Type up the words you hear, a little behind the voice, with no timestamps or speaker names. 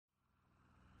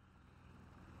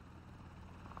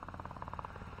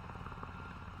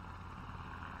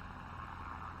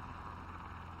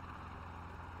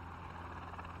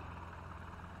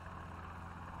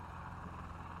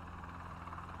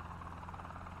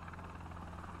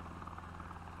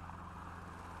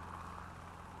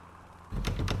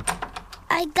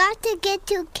I got to get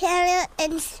to Canada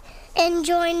and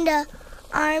join the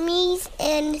armies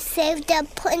and save the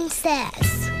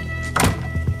princess.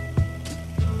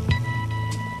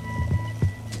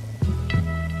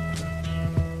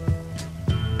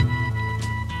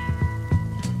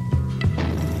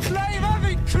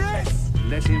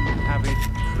 Let him have it,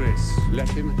 Chris. Let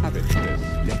him have it, Chris.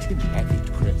 Let him have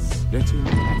it, Chris. Let him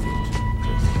have it,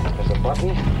 Chris. There's a button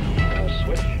and a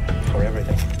switch for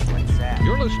everything. What's that?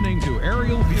 You're listening to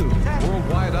Aerial View,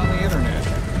 worldwide on the internet.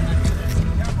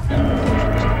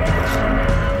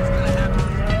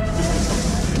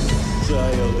 So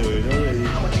how y'all doing already?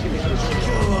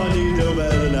 Come on, you know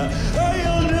better than that. How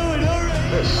y'all doing already?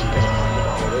 This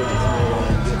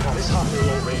hot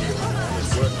little radio is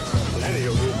working in any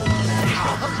room.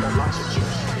 Got lots of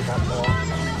juice. We got more.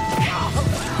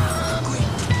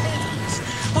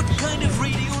 What kind of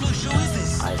radio show is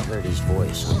this? I heard his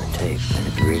voice on the tape, and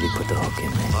it really put the hook in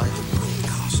me. I have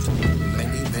broadcast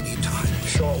many times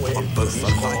Shortwave on both the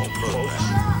light program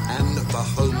and the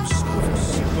home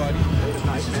service.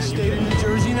 State of New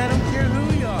Jersey, and I don't care who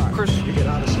you are. Chris, you get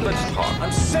out of school. Let's talk.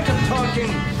 I'm sick of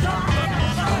talking.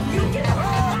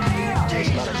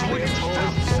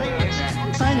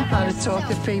 I know how to talk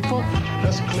to people.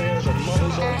 That's clear as a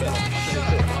mother's own bell.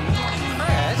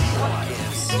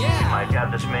 I've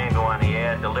got this man go on the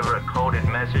air, deliver a coded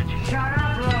message. Shut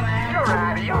up, man. You're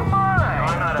out of your mind. No,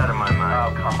 I'm not out of my mind.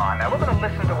 Oh, come on. Now, we're going to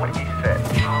listen to what he said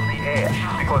on the air.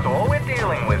 Because all we're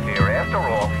dealing with here, after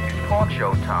all, is talk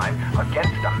show time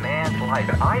against a man's life.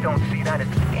 And I don't see that as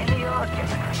any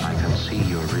argument. I can see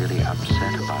you're really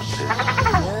upset about this.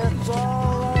 It's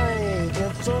all right.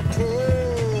 It's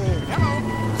okay. Hello.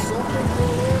 Something to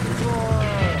live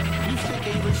for. You speak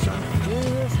English, son?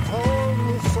 Jesus told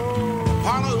me so.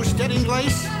 Harlow, steady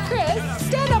place? Chris,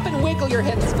 stand up and wiggle your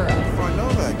hips for us. I know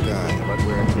that guy. But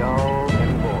we're young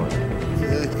and bored.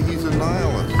 He's a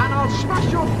nihilist. And I'll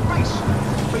smash your face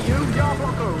for you,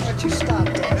 Diablos. But you stop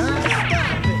it.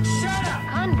 Shut up.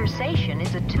 Conversation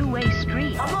is a two-way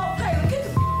street. I'm all paid. Get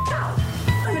the out.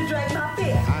 Let me drink my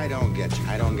beer. I don't get you.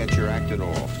 I don't get your act at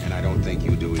all. And I don't think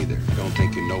you do either. I don't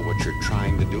think you know what you're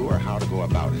trying to do or how to go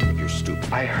about it. You're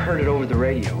stupid. I heard it over the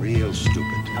radio. Real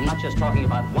stupid. I'm not just talking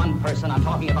about one person, I'm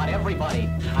talking about everybody.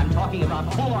 I'm talking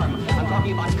about form, I'm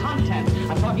talking about content,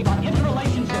 I'm talking about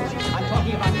interrelationships, I'm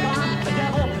talking about God, the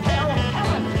devil, hell,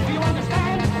 heaven. Do you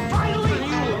understand? Finally!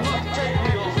 You will not take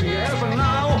me off the air for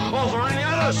now or for any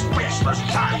other spaceless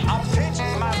time. I'll pitch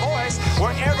my voice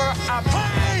wherever I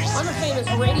please. I'm a famous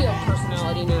radio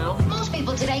personality now. Most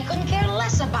people today couldn't care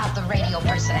less about the radio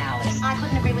personalities. I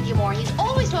couldn't agree with you more. He's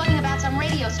always talking about some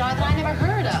radio star that I never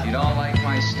heard of. You don't like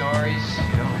my stories?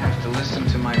 You don't have to listen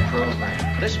to my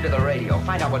program. Listen to the radio,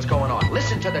 find out what's going on.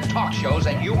 Listen to the talk shows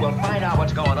and you will find out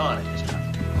what's going on in this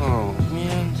country. Oh,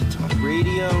 man. Talk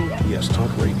radio? Yes,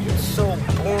 talk radio. It's so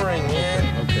boring,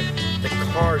 man. Okay. The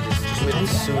car just committed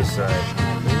suicide.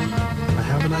 I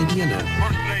have an idea now.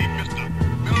 First name, mister.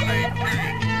 Middle name,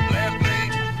 period. Last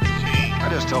name, T. I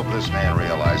just hope this man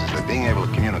realizes that being able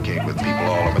to communicate with people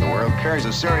all over the world carries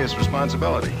a serious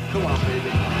responsibility. Come on,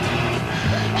 baby.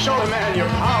 Show the man your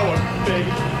power,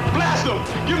 baby. Blast him.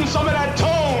 Give him some of that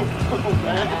tone. Oh,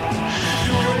 man.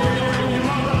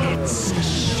 It's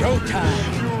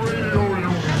showtime.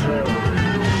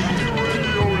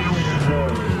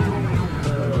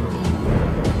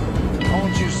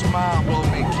 Won't you smile, blow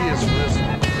me a kiss for this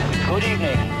one? Good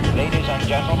evening, ladies and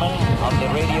gentlemen of the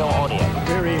radio audience.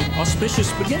 Very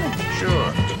auspicious beginning.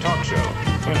 Sure, it's a talk show.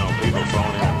 You know, people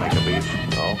phone in and make a beef.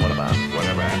 Oh, what about?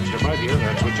 Whatever happens to bite you,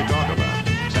 that's what you talk about.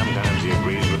 Sometimes he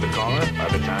agrees with the caller,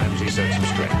 other times he sets him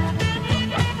straight.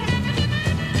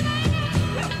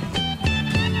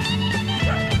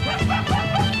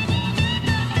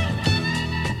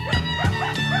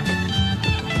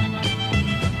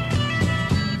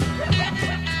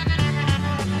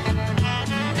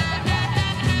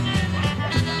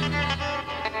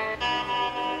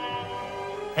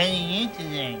 How are you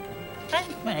today? I'm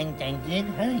fine, thank you.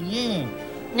 How are you?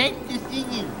 Nice to see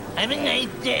you. Have a nice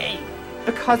day.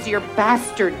 Because you're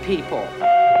bastard people.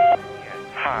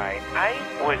 Hi, I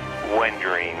was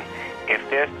wondering if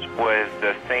this was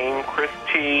the same Chris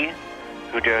T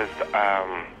who does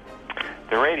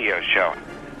the radio show.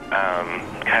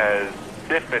 Because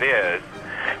if it is,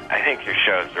 I think your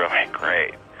show's really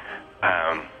great.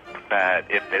 But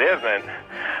if it isn't,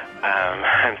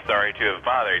 I'm sorry to have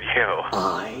bothered you.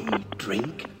 I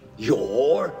drink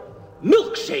your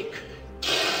milkshake.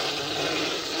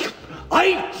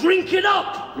 I drink it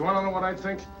up! You want to know what I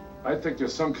think? I think you're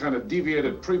some kind of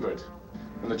deviated prevert,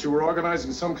 and that you were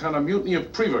organizing some kind of mutiny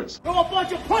of preverts. You're a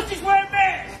bunch of pussies wearing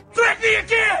masks! Threaten me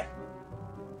again!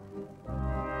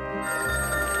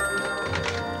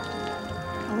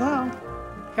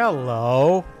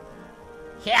 Hello.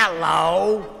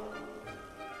 Hello.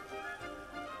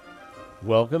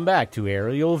 Welcome back to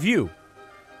Aerial View.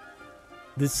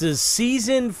 This is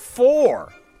Season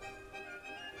 4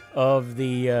 of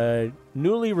the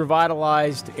newly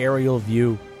revitalized Aerial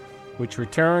View, which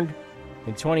returned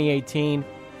in 2018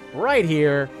 right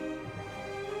here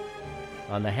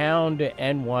on the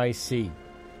HoundNYC.com.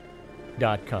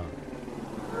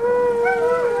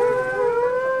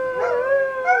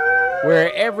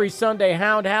 Where every Sunday,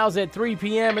 Hound howls at 3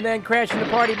 p.m. and then crashing the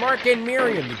party, Mark and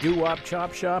Miriam, the doo-wop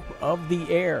chop shop of the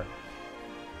air.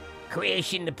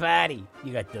 Crashing the party.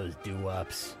 You got those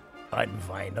doo-wops on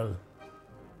vinyl.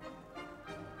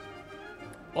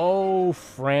 Oh,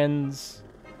 friends,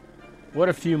 what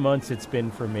a few months it's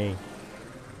been for me.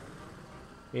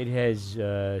 It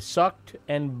has sucked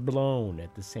and blown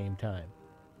at the same time.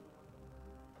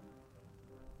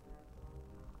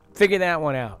 Figure that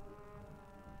one out.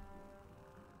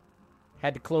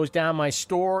 Had to close down my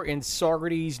store in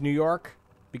Saugerties, New York,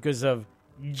 because of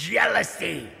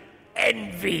jealousy,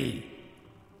 envy.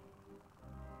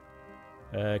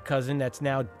 A cousin that's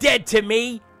now dead to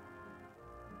me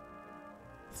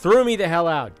threw me the hell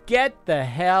out. Get the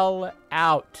hell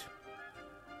out.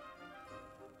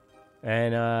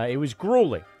 And it was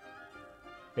grueling.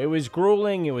 It was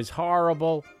grueling. It was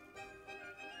horrible.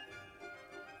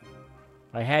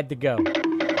 I had to go.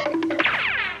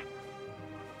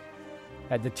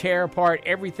 Had to tear apart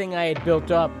everything I had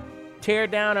built up. Tear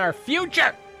down our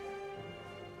future.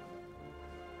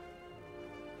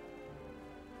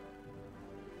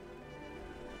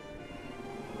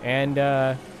 And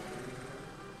it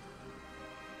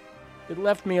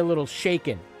left me a little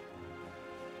shaken.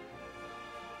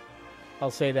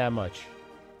 I'll say that much.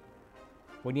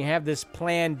 When you have this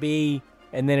plan B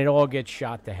and then it all gets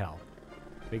shot to hell.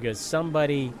 Because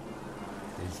somebody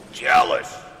is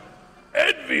jealous,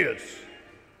 envious.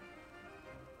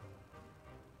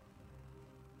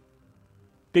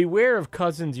 Beware of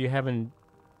cousins you haven't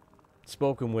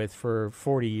spoken with for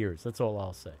 40 years. That's all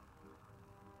I'll say.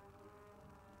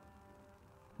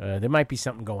 There might be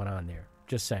something going on there.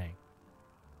 Just saying.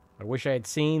 I wish I had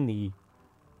seen the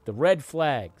red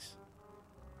flags.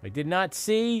 I did not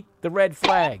see the red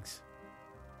flags.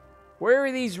 Where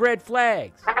are these red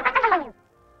flags?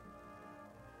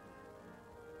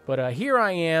 But here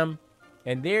I am,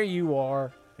 and there you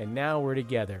are, and now we're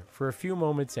together for a few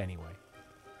moments anyway.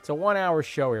 It's a 1-hour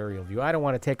show, Aerial View. I don't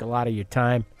want to take a lot of your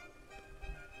time.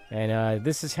 And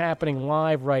this is happening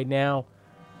live right now,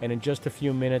 and in just a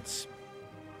few minutes,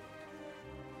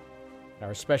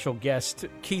 our special guest,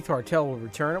 Keith Hartel, will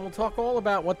return, and we'll talk all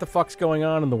about what the fuck's going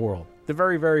on in the world. The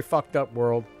very, very fucked up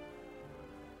world,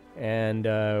 and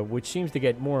which seems to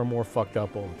get more and more fucked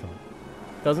up all the time.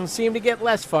 Doesn't seem to get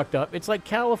less fucked up. It's like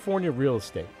California real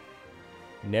estate.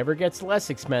 It never gets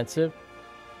less expensive.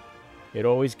 It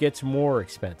always gets more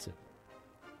expensive.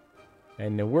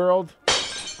 And the world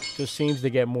just seems to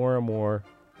get more and more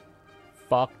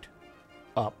fucked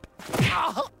up.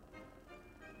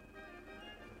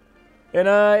 And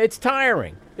it's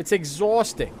tiring. It's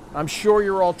exhausting. I'm sure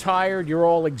you're all tired. You're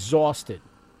all exhausted.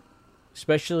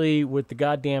 Especially with the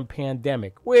goddamn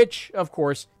pandemic, which, of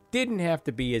course, didn't have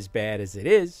to be as bad as it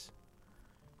is.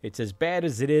 It's as bad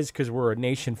as it is because we're a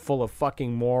nation full of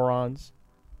fucking morons.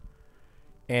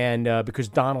 And because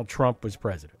Donald Trump was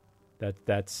president.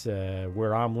 That's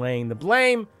where I'm laying the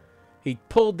blame. He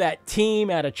pulled that team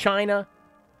out of China.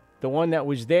 The one that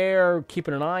was there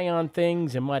keeping an eye on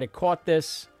things and might have caught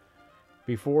this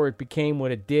before it became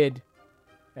what it did.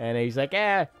 And he's like,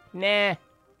 nah,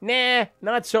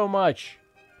 not so much.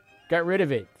 Got rid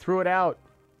of it. Threw it out.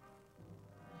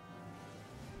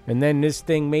 And then this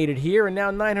thing made it here, and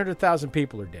now 900,000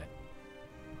 people are dead.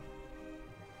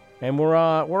 And we're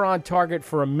on target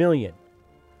for 1 million.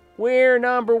 We're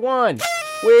number one.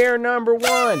 We're number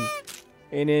one.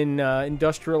 And in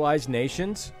industrialized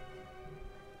nations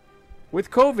with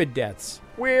COVID deaths,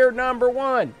 we're number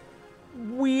one.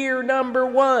 We're number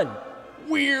one.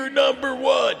 We're number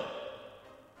one.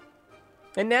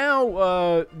 And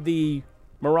now the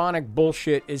moronic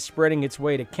bullshit is spreading its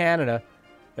way to Canada,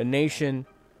 a nation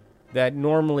that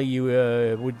normally you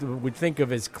would think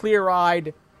of as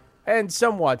clear-eyed and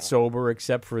somewhat sober,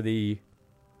 except for the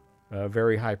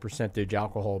very high percentage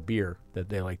alcohol beer that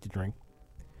they like to drink.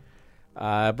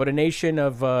 But a nation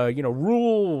of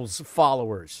rules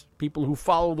followers, people who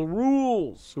follow the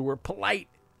rules, who are polite,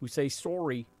 who say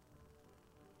sorry.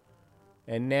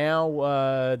 And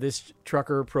now this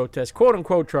trucker protest,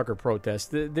 quote-unquote trucker protest,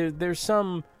 there's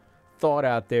some thought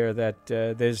out there that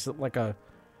there's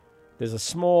a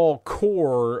small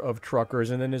core of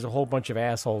truckers, and then there's a whole bunch of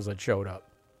assholes that showed up.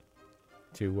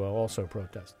 to also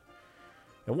protest.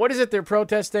 And what is it they're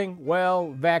protesting?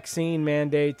 Well, vaccine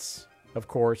mandates, of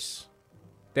course.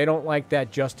 They don't like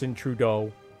that Justin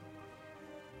Trudeau.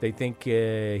 They think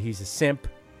he's a simp.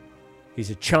 He's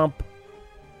a chump.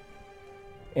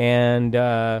 And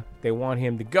they want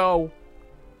him to go.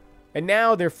 And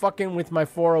now they're fucking with my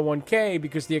 401k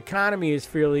because the economy is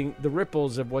feeling the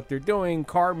ripples of what they're doing.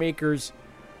 Car makers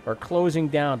are closing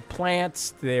down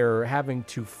plants. They're having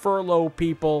to furlough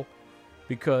people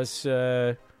because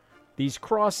these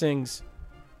crossings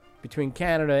between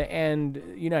Canada and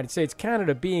the United States,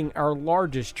 Canada being our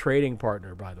largest trading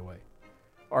partner, by the way,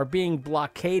 are being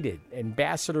blockaded.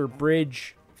 Ambassador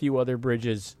Bridge, a few other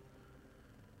bridges.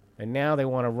 And now they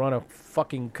want to run a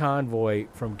fucking convoy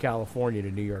from California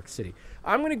to New York City.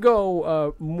 I'm going to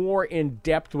go more in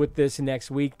depth with this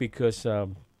next week because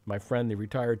my friend, the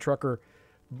retired trucker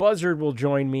Buzzard, will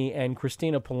join me, and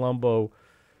Christina Palumbo,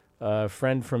 a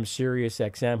friend from Sirius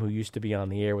XM who used to be on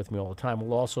the air with me all the time,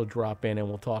 will also drop in and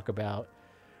we'll talk about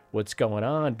what's going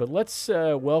on. But let's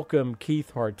welcome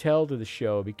Keith Hartel to the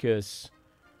show because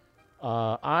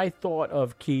I thought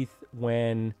of Keith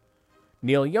when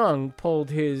Neil Young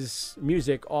pulled his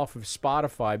music off of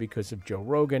Spotify because of Joe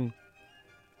Rogan.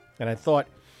 And I thought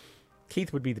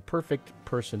Keith would be the perfect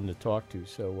person to talk to.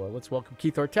 So let's welcome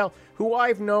Keith Hartel, who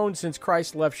I've known since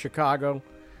Christ left Chicago.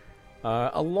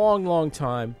 A long, long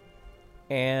time.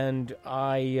 And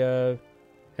I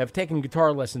have taken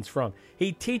guitar lessons from.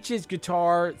 He teaches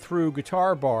guitar through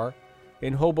Guitar Bar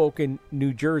in Hoboken,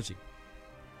 New Jersey.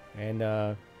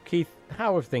 And Keith,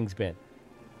 how have things been?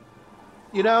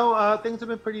 You know, things have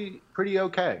been pretty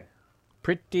okay.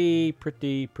 Pretty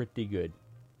good.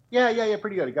 Yeah,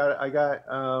 pretty good.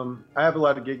 I have a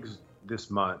lot of gigs this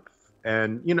month,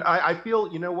 and you know, I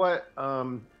feel, you know what,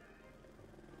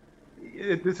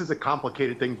 this is a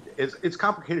complicated thing. It's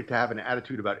complicated to have an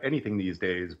attitude about anything these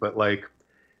days, but like,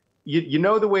 you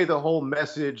know, the way the whole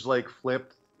message like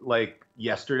flipped like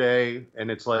yesterday,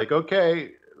 and it's like,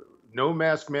 okay, no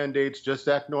mask mandates, just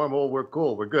act normal. We're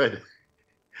cool. We're good.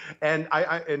 And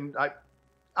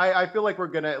I feel like we're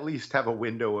going to at least have a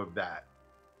window of that.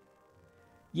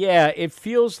 Yeah, it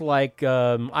feels like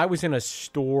I was in a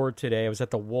store today. I was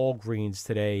at the Walgreens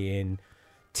today in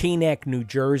Teaneck, New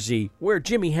Jersey, where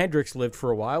Jimi Hendrix lived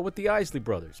for a while with the Isley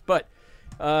Brothers. But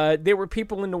there were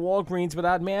people in the Walgreens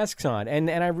without masks on. And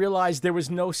I realized there was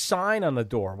no sign on the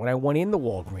door when I went in the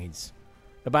Walgreens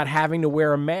about having to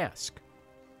wear a mask.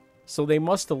 So they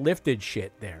must have lifted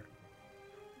shit there.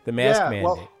 The mask mandate.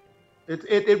 Well,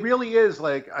 it really is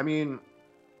like, I mean,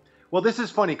 well, this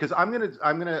is funny because I'm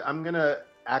gonna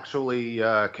actually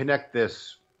connect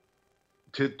this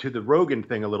to the Rogan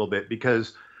thing a little bit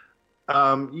because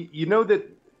you know that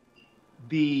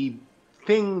the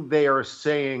thing they are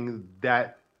saying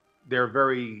that they're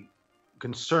very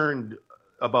concerned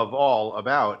above all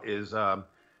about is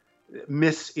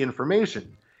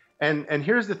misinformation, and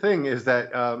here's the thing: is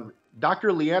that Dr.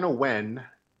 Leana Wen,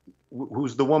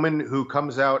 who's the woman who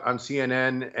comes out on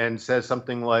CNN and says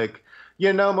something like,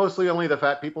 you know, mostly only the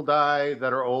fat people die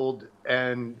that are old,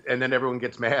 and then everyone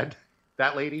gets mad.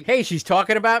 That lady? Hey, she's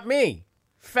talking about me.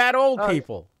 Fat old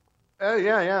people.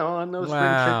 Yeah. Well, I'm no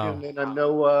spring chicken, and I'm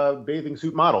no bathing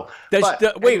suit model.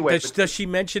 Does she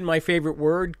mention my favorite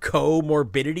word,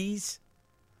 comorbidities?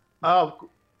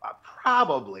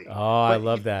 Probably. Oh, I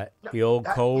love that. The old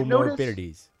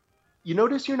comorbidities. You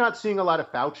notice you're not seeing a lot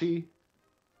of Fauci?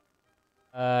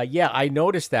 Yeah, I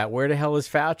noticed that. Where the hell is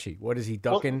Fauci? What is he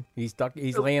ducking? Well,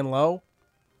 he's laying low?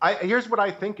 Here's what I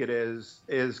think it is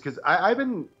because I've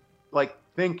been like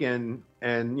thinking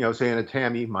and, you know, saying to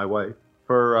Tammy, my wife,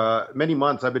 for many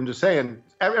months, I've been just saying,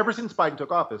 ever since Biden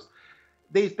took office,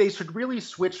 they should really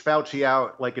switch Fauci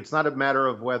out. Like, it's not a matter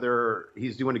of whether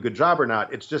he's doing a good job or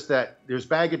not. It's just that there's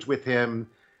baggage with him,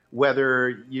 whether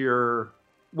you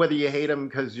hate him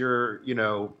because you're, you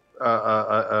know,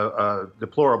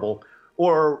 deplorable,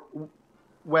 or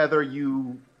whether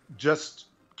you just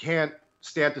can't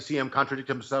stand to see him contradict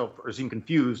himself or seem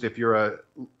confused if you're a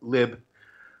lib.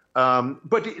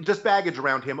 But just baggage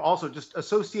around him, also just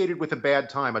associated with a bad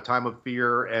time, a time of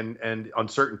fear and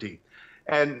uncertainty.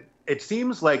 And it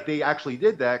seems like they actually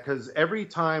did that because every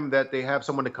time that they have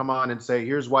someone to come on and say,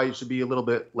 here's why you should be a little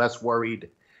bit less worried,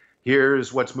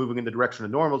 here's what's moving in the direction of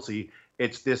normalcy,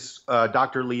 it's this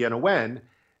Dr. Leana Wen.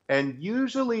 And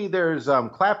usually there's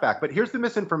clapback. But here's the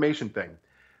misinformation thing,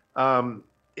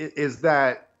 is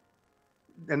that,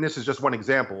 and this is just one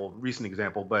example, recent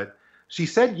example, but she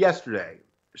said yesterday,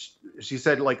 she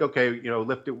said, like, okay, you know,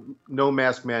 no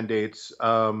mask mandates,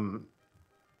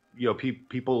 you know,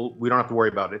 people, we don't have to worry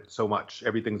about it so much.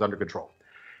 Everything's under control.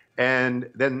 And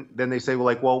then they say,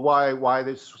 well, why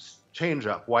this change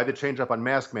up? Why the change up on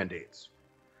mask mandates?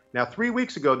 Now, 3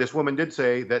 weeks ago, this woman did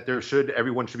say that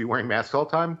everyone should be wearing masks all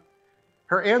the time.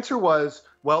 Her answer was,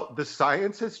 well, the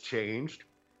science has changed.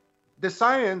 The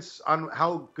science on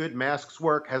how good masks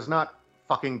work has not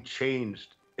fucking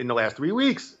changed in the last 3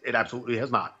 weeks. It absolutely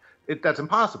has not. That's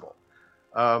impossible.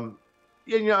 And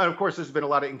of course, there's been a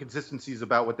lot of inconsistencies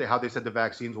about how they said the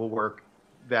vaccines will work,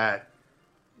 that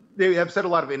they have said a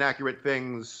lot of inaccurate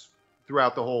things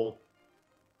throughout the whole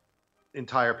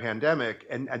entire pandemic.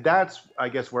 And that's, I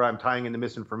guess, where I'm tying in the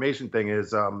misinformation thing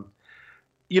is,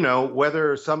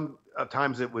 whether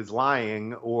sometimes it was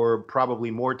lying or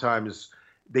probably more times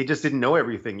they just didn't know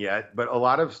everything yet. But a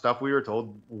lot of stuff we were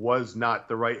told was not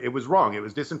it was wrong. It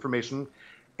was disinformation.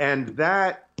 And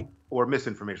that, or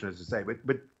misinformation, as to say,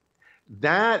 but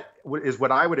that is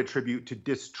what I would attribute to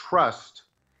distrust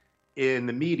in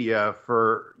the media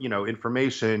for,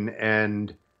 information.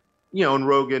 And, and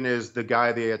Rogan is the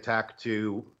guy they attack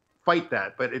to fight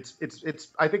that. But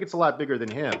I think it's a lot bigger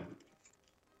than him.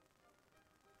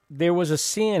 There was a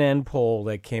CNN poll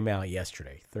that came out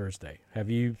yesterday, Thursday. Have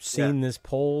you seen this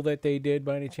poll that they did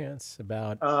by any chance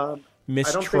about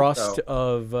mistrust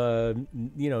of,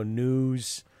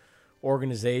 news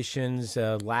organizations,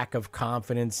 lack of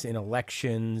confidence in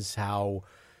elections, how,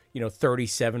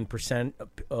 37%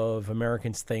 of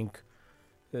Americans think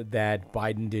that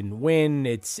Biden didn't win.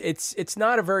 It's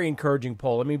not a very encouraging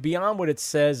poll. I mean, beyond what it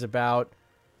says about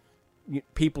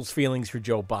people's feelings for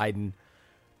Joe Biden,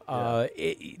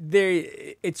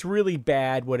 it's really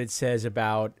bad what it says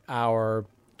about our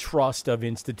trust of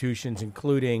institutions,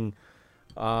 including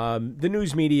the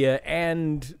news media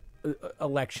and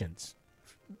elections.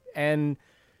 And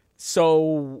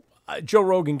so Joe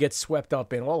Rogan gets swept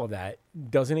up in all of that,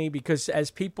 doesn't he? Because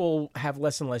as people have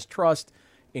less and less trust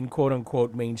in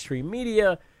quote-unquote mainstream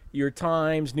media, your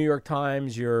Times, New York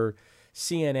Times, your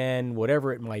CNN,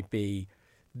 whatever it might be,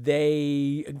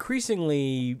 they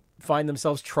increasingly find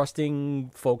themselves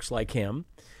trusting folks like him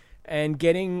and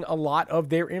getting a lot of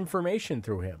their information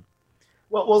through him.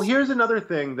 Well, here's another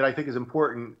thing that I think is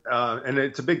important, and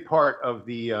it's a big part of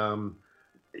the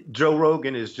Joe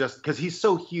Rogan is just because he's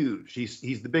so huge.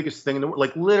 He's the biggest thing in the world,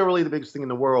 like literally the biggest thing in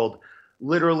the world,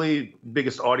 literally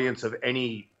biggest audience of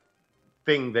any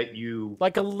thing that you...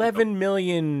 Like 11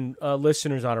 million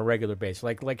listeners on a regular basis.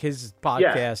 Like his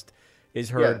podcast is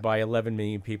heard by 11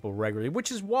 million people regularly,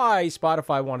 which is why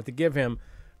Spotify wanted to give him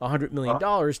 $100 million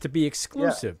to be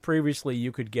exclusive. Yeah. Previously,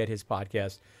 you could get his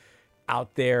podcast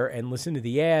out there and listen to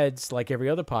the ads like every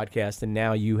other podcast, and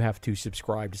now you have to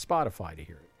subscribe to Spotify to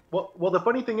hear it. Well, the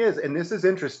funny thing is, and this is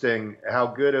interesting, how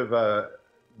good of a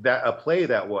play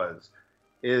that was,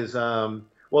 is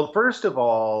first of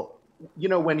all,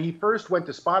 when he first went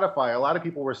to Spotify, a lot of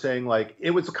people were saying like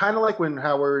it was kind of like when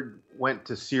Howard went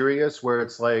to Sirius, where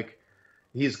it's like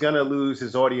he's gonna lose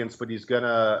his audience, but he's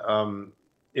gonna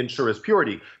ensure his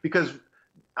purity, because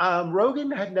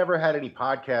Rogan had never had any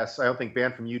podcasts, I don't think,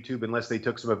 banned from YouTube unless they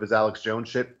took some of his Alex Jones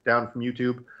shit down from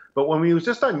YouTube. But when he was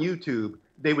just on YouTube,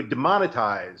 they would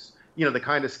demonetize, the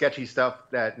kind of sketchy stuff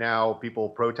that now people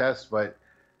protest. But,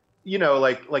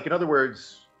 like in other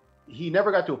words, he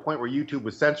never got to a point where YouTube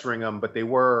was censoring him, but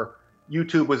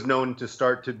YouTube was known to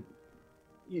start to,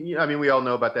 we all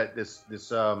know about that,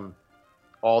 this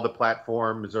all the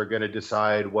platforms are going to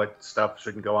decide what stuff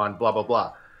shouldn't go on, blah, blah,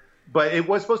 blah. But it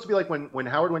was supposed to be like when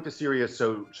Howard went to Sirius,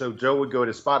 so Joe would go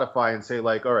to Spotify and say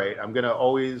like, all right, I'm going to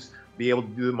always be able to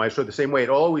do my show the same way.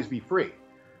 It'll always be free.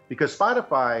 Because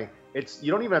Spotify,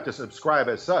 you don't even have to subscribe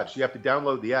as such. You have to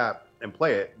download the app and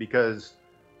play it, because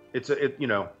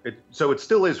so it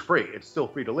still is free. It's still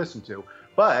free to listen to,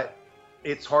 but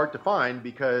it's hard to find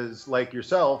because, like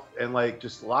yourself and like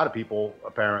just a lot of people,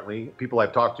 apparently, people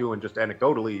I've talked to and just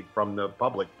anecdotally from the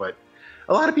public, but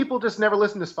a lot of people just never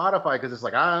listen to Spotify because it's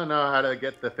like, I don't know how to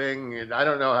get the thing, and I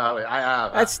don't know how.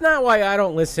 That's not why I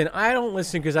don't listen. I don't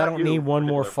listen because I don't need one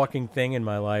more fucking thing in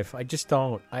my life. I just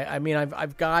don't. I mean,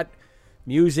 I've got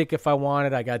music if I want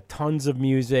it. I got tons of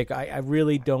music. I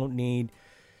really don't need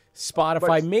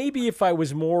Spotify. Maybe if I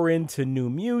was more into new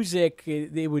music,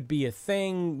 it would be a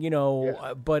thing,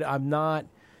 but I'm not,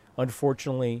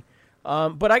 unfortunately.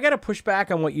 But I got to push back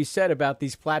on what you said about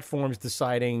these platforms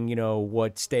deciding,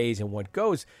 what stays and what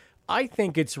goes. I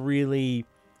think it's really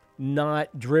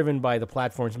not driven by the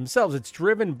platforms themselves. It's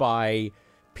driven by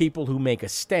people who make a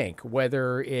stink,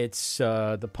 whether it's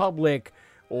the public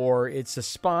or it's a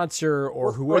sponsor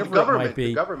or whoever it might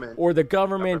be, or the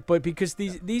government. But because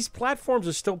these platforms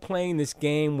are still playing this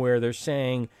game where they're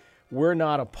saying, we're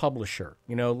not a publisher.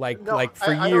 You know, like for I years.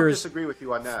 I don't disagree with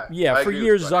you on that. Yeah, I for agree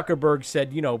years with you on that. Zuckerberg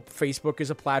said, you know, Facebook is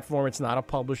a platform, it's not a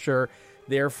publisher.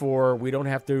 Therefore, we don't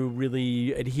have to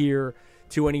really adhere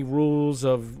to any rules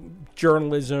of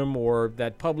journalism or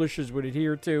that publishers would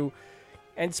adhere to.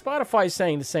 And Spotify is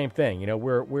saying the same thing. You know,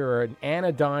 we're an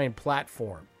anodyne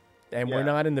platform, and we're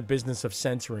not in the business of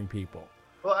censoring people.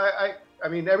 Well, I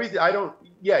mean, everything. I don't.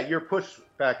 Yeah, your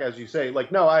pushback, as you say,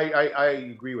 like, no, I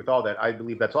agree with all that. I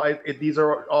believe that's all. These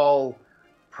are all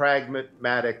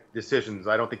pragmatic decisions.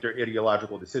 I don't think they're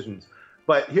ideological decisions.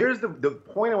 But here's the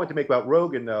point I want to make about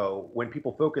Rogan, though. When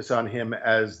people focus on him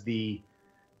as the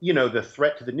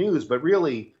threat to the news, but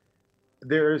really,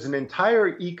 there is an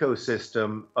entire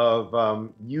ecosystem of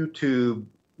YouTube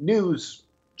news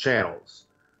channels,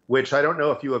 which I don't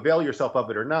know if you avail yourself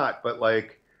of it or not, but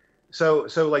like. So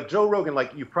like Joe Rogan,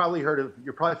 like you're probably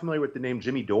familiar with the name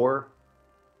Jimmy Dore.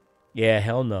 Yeah,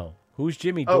 hell no. Who's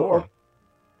Jimmy Dore?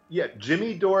 Yeah,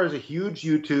 Jimmy Dore is a huge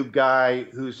YouTube guy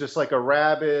who's just like a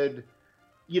rabid,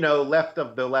 left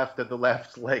of the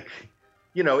left, like,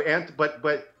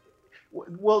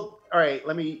 well, all right,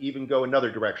 let me even go another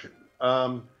direction.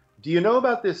 Do you know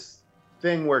about this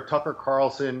thing where Tucker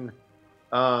Carlson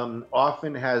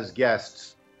often has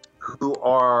guests who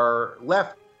are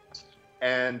left?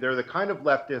 And they're the kind of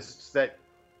leftists that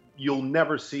you'll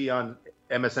never see on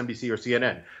MSNBC or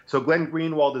CNN. So Glenn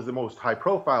Greenwald is the most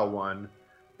high-profile one,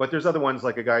 but there's other ones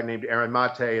like a guy named Aaron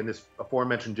Mate and this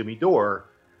aforementioned Jimmy Dore.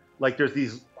 Like there's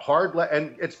these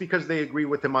and it's because they agree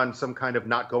with him on some kind of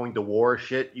not going to war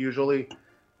shit usually.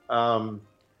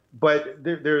 But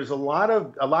there's a lot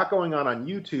going on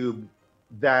YouTube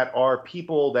that are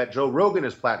people that Joe Rogan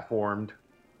has platformed,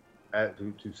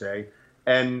 to say,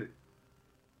 and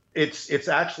it's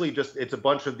actually just it's a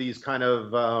bunch of these kind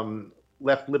of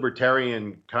left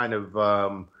libertarian kind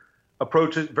of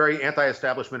approaches, very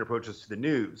anti-establishment approaches to the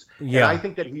news. Yeah. And I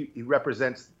think that he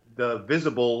represents the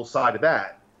visible side of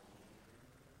that.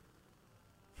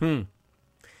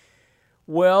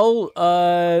 Well,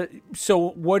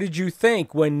 so what did you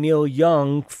think when Neil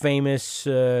Young, famous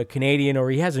Canadian, or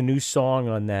he has a new song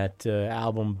on that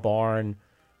album Barn,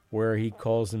 where he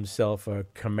calls himself a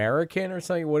Camerican or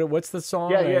something? What's the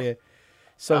song? Yeah.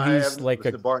 So I he's haven't like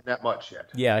listened to Barn that much yet.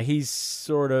 Yeah, he's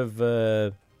sort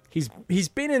of he's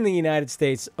been in the United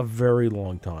States a very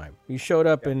long time. He showed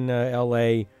up in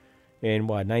L.A. in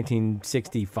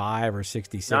 1965 or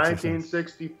 66.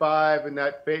 1965, in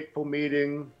that fateful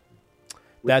meeting.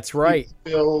 That's right.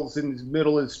 Spills in the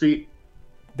middle of the street.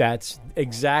 That's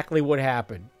exactly what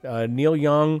happened. Neil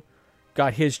Young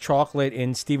got his chocolate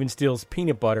in Stephen Stills'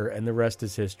 peanut butter, and the rest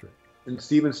is history. And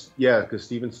because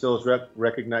Stephen Stills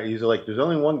recognized, he's like, there's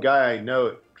only one guy I know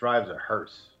that drives a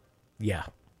hearse. Yeah,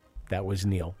 that was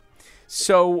Neil.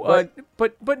 So,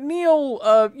 but Neil,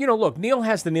 look, Neil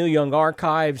has the Neil Young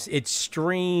Archives. It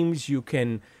streams. You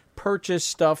can purchase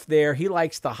stuff there. He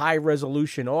likes the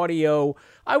high-resolution audio.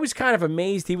 I was kind of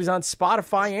amazed he was on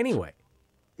Spotify anyway.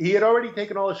 He had already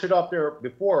taken all the shit off there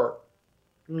before.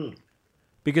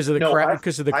 Because of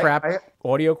the crap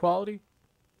audio quality?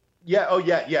 Yeah. Oh,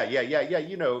 yeah.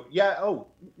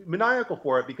 Maniacal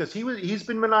for it, because he's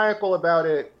been maniacal about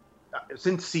it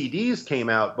since CDs came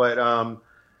out.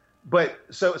 But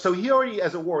so he already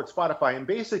has a war with Spotify, and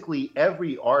basically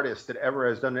every artist that ever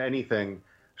has done anything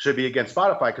should be against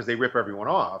Spotify because they rip everyone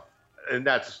off, and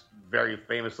that's very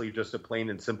famously just a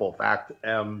plain and simple fact.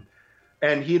 And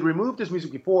he had removed his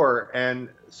music before, and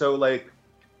so like.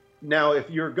 Now, if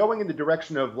you're going in the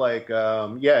direction of like,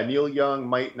 Neil Young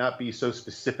might not be so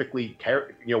specifically,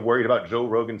 worried about Joe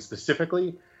Rogan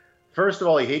specifically. First of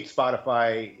all, he hates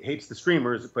Spotify, hates the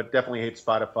streamers, but definitely hates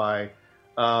Spotify.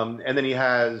 And then he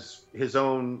has his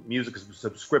own music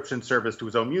subscription service to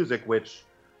his own music, which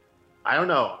I don't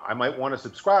know. I might want to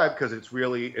subscribe because it's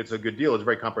a good deal. It's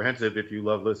very comprehensive if you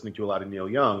love listening to a lot of Neil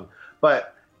Young.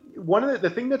 But one of the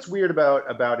thing that's weird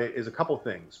about it is a couple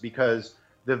things, because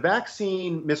the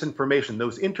vaccine misinformation,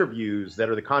 those interviews that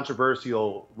are the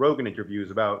controversial Rogan interviews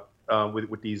about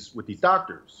with these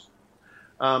doctors,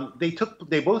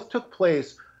 they both took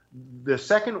place. The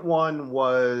second one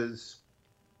was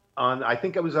I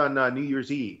think it was on New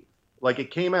Year's Eve. Like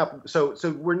it came out. So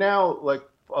we're now like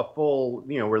a full,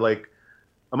 we're like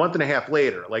a month and a half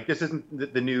later. Like this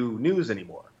isn't the new news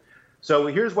anymore. So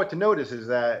here's what to notice is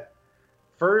that.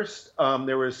 First,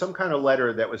 there was some kind of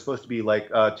letter that was supposed to be like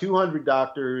 200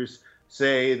 doctors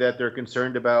say that they're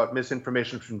concerned about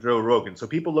misinformation from Joe Rogan. So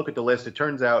people look at the list. It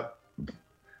turns out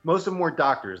most of them were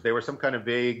doctors. They were some kind of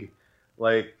vague,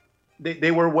 like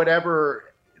they were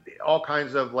whatever, all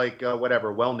kinds of like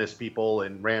whatever wellness people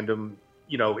and random,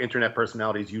 internet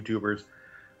personalities, YouTubers.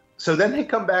 So then they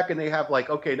come back and they have like,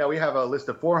 okay, now we have a list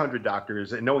of 400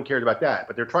 doctors, and no one cared about that.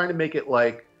 But they're trying to make it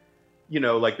like,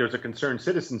 like there's a concerned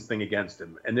citizens thing against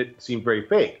him, and it seemed very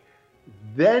fake.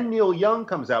 Then Neil Young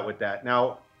comes out with that.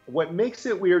 Now, what makes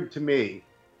it weird to me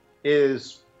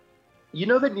is,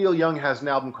 that Neil Young has an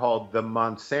album called The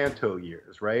Monsanto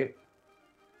Years, right?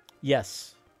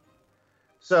 Yes.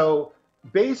 So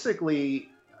basically,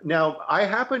 now I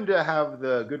happen to have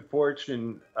the good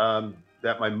fortune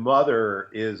that my mother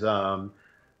is,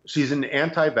 she's an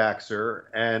anti-vaxxer,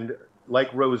 and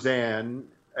like Roseanne,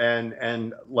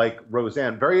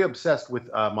 very obsessed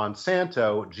with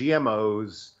Monsanto,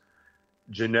 GMOs,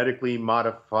 genetically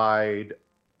modified,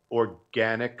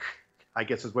 organic, I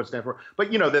guess is what it stands for.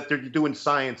 But that they're doing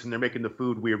science and they're making the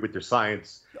food weird with their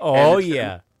science. Oh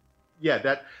yeah.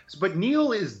 Yeah, but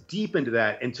Neil is deep into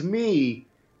that. And to me,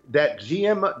 that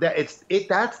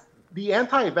that's the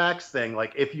anti-vax thing.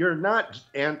 Like, if you're not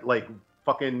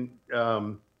fucking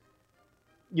paranoid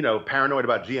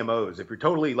about GMOs, if you're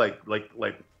totally like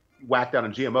whacked out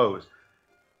on GMOs,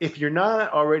 if you're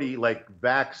not already like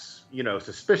vax,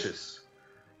 suspicious,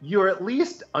 you at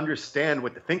least understand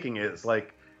what the thinking is.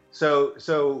 Like, so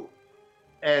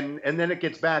and then it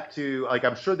gets back to, like,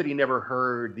 I'm sure that he never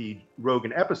heard the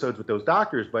Rogan episodes with those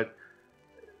doctors, but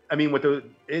I mean, with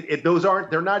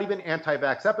they're not even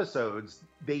anti-vax episodes.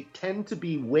 They tend to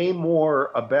be way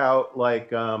more about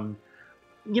like, what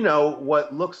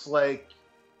looks like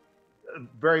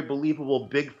very believable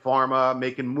big pharma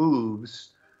making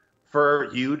moves for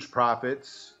huge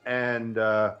profits. And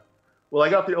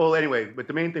anyway, but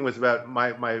the main thing was about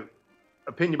my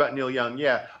opinion about Neil Young.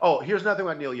 Yeah. Oh, here's another thing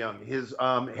about Neil Young. His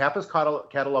half his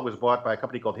catalog was bought by a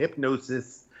company called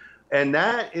Hypnosis, and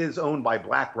that is owned by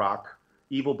BlackRock,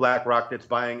 evil BlackRock, that's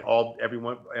buying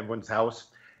everyone's house.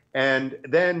 And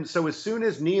then, so as soon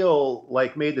as Neil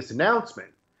made this announcement,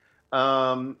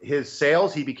 his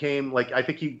sales, he became I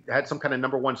think he had some kind of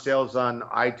 #1 sales on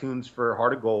iTunes for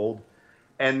Heart of Gold,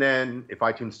 and then, if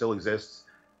iTunes still exists,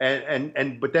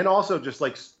 but then also just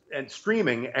and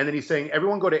streaming, and then he's saying,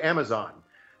 everyone go to Amazon.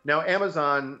 Now,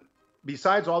 Amazon,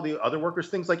 besides all the other workers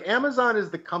things, Amazon is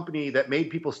the company that made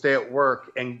people stay at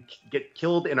work and get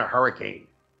killed in a hurricane.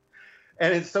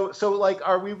 And it's so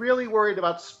are we really worried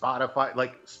about Spotify,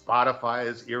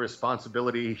 Spotify's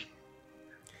irresponsibility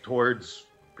towards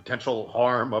potential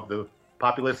harm of the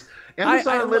populace?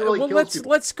 Amazon literally kills people.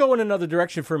 Let's go in another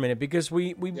direction for a minute, because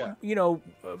we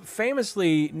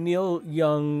famously, Neil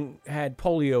Young had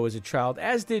polio as a child,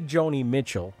 as did Joni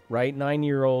Mitchell, right?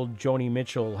 9-year-old Joni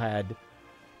Mitchell had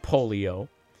polio.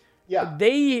 Yeah.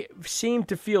 They seem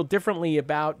to feel differently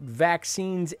about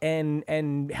vaccines and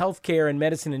healthcare and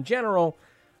medicine in general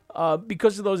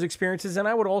because of those experiences. And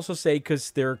I would also say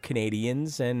because they're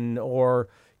Canadians or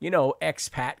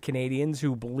expat Canadians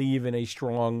who believe in a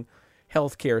strong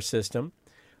healthcare system.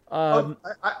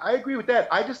 I agree with that.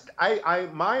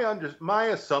 My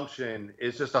assumption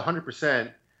is just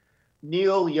 100%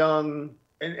 Neil Young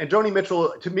and Joni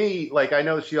Mitchell. To me, I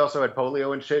know she also had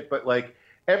polio and shit, but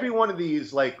every one of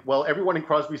these, everyone in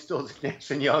Crosby, Stills, Nash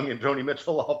and Young and Joni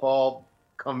Mitchell all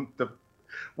come to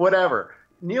whatever.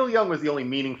 Neil Young was the only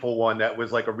meaningful one that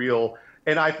was a real,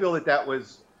 and I feel that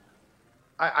was,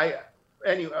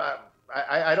 anyway.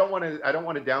 I don't want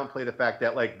to downplay the fact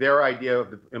that their idea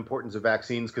of the importance of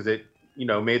vaccines, because it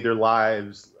made their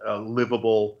lives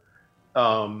livable.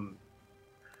 I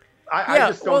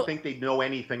just don't think they know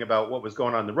anything about what was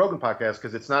going on in the Rogan podcast,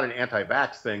 because it's not an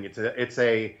anti-vax thing. It's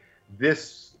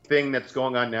this thing that's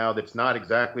going on now that's not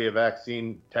exactly a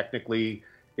vaccine technically,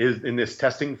 is in this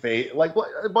testing phase.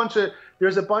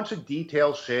 There's a bunch of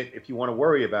detailed shit if you want to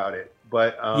worry about it.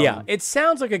 But it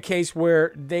sounds like a case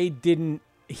where they didn't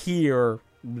hear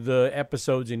the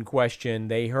episodes in question.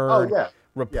 They heard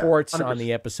reports on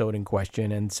the episode in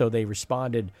question, and so they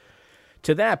responded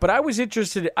to that. But I was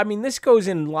interested. I mean, this goes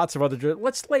in lots of other.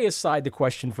 Let's lay aside the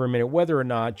question for a minute whether or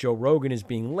not Joe Rogan is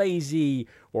being lazy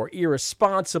or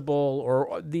irresponsible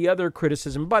or the other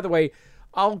criticism. By the way,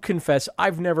 I'll confess,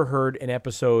 I've never heard an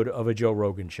episode of a Joe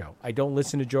Rogan show. I don't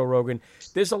listen to Joe Rogan.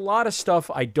 There's a lot of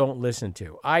stuff I don't listen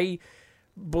to.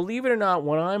 Believe it or not,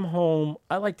 when I'm home,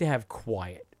 I like to have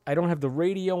quiet. I don't have the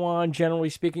radio on, generally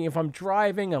speaking. If I'm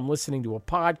driving, I'm listening to a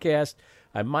podcast.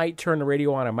 I might turn the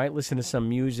radio on. I might listen to some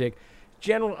music.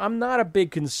 Generally, I'm not a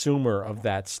big consumer of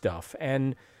that stuff.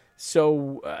 And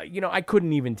so, I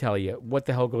couldn't even tell you what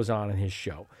the hell goes on in his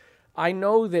show. I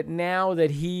know that now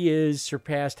that he is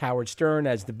surpassed Howard Stern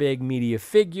as the big media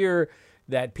figure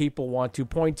that people want to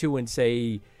point to and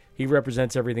say he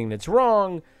represents everything that's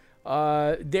wrong,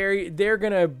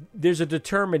 there's a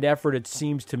determined effort, it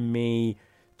seems to me,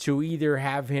 to either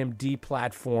have him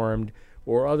deplatformed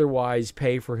or otherwise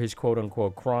pay for his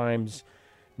quote-unquote crimes.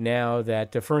 Now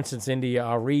that, for instance, India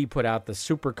Ari put out the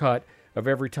supercut of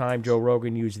every time Joe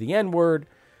Rogan used the N-word,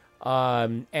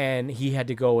 and he had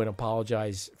to go and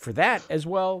apologize for that as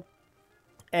well.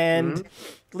 And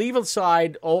leave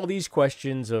aside all these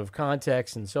questions of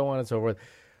context and so on and so forth.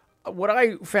 What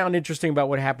I found interesting about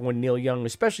what happened when Neil Young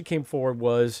especially came forward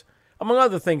was, among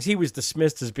other things, he was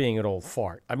dismissed as being an old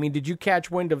fart. I mean, did you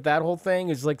catch wind of that whole thing?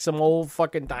 It's like some old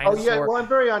fucking dinosaur. Oh yeah, well,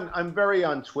 I'm very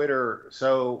on Twitter,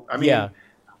 so I mean, yeah.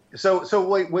 So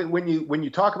like, when you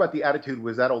talk about the attitude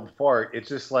was that old fart, it's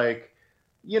just like,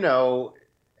 you know,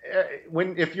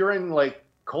 if you're in like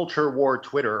culture war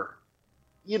Twitter,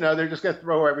 you know, they're just gonna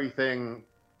throw everything.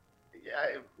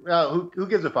 Who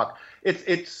gives a fuck?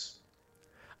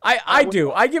 I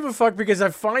do. I give a fuck because I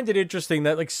find it interesting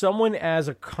that, like, someone as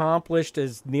accomplished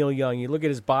as Neil Young, you look at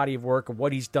his body of work of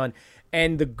what he's done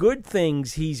and the good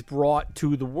things he's brought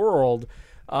to the world,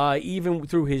 even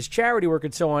through his charity work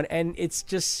and so on, and it's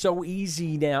just so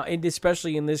easy now, and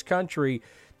especially in this country,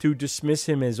 to dismiss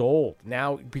him as old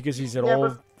now because he's an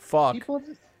old fuck. People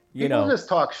just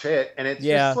talk shit, and it's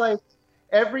just like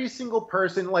every single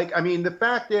person. Like, I mean, the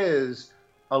fact is,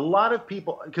 a lot of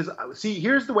people, because see,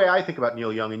 here's the way I think about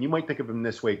Neil Young, and you might think of him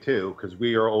this way too, because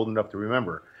we are old enough to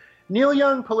remember. Neil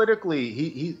Young politically,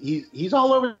 he's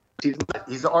all over.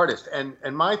 He's an artist, and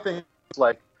my thing is,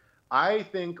 like, I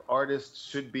think artists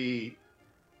should be.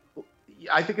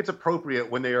 I think it's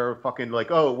appropriate when they are fucking like,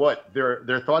 oh, what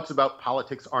their thoughts about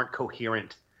politics aren't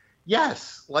coherent.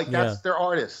 Yes, like that's their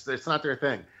artists. It's not their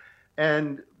thing.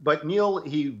 But Neil,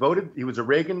 he was a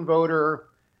Reagan voter.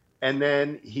 And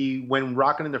then when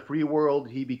Rockin' in the Free World,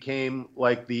 he became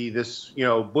like this, you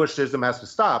know, Bushism has to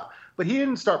stop. But he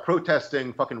didn't start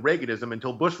protesting fucking Reaganism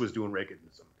until Bush was doing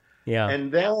Reaganism. Yeah.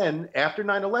 And then after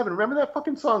 9/11, remember that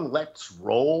fucking song, Let's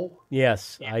Roll?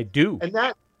 Yes, I do. And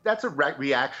that's a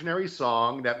reactionary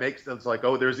song that makes it's like,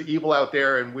 oh, there's evil out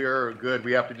there and we're good.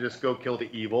 We have to just go kill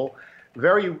the evil.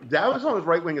 That song was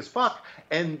right wing as fuck.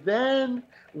 And then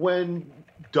when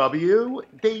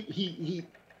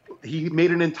he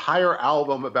made an entire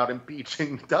album about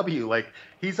impeaching W. Like,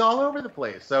 he's all over the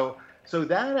place. So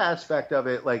that aspect of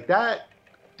it, like, that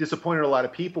disappointed a lot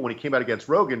of people when he came out against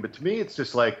Rogan. But to me, it's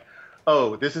just like,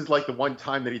 oh, this is like the one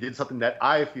time that he did something that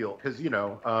I feel. Because, you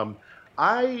know,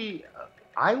 I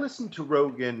listened to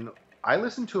Rogan. I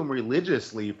listened to him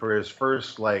religiously for his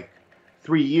first, like,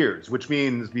 3 years, which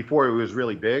means before it was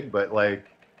really big. But, like,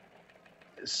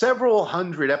 several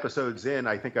hundred episodes in,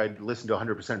 I think I'd listened to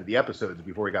 100% of the episodes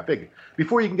before he got big.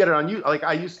 Before you can get it on YouTube, like,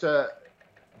 I used to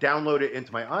download it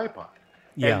into my iPod.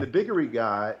 Yeah. And the bigger he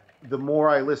got, the more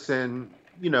I listen,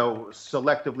 you know,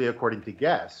 selectively according to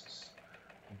guests.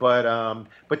 But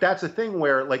that's a thing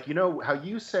where, like, you know, how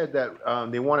you said that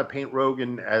they want to paint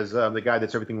Rogan as the guy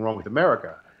that's everything wrong with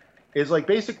America, is like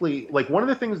basically like one of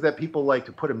the things that people like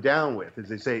to put him down with is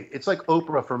they say it's like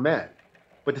Oprah for men.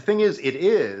 But the thing is, it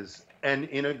is. And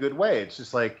in a good way. It's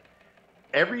just like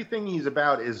everything he's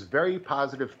about is very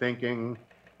positive thinking.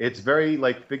 It's very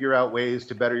like figure out ways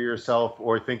to better yourself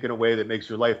or think in a way that makes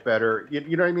your life better.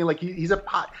 You know what I mean? Like he's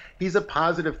a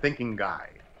positive thinking guy.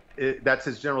 That's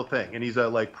his general thing. And he's a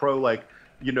like pro, like,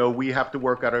 you know, we have to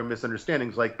work out our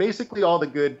misunderstandings. Like basically all the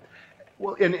good.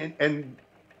 Well, and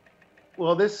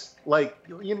well, this like,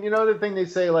 you know, the thing they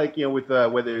say, like, you know, with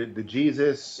whether the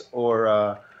Jesus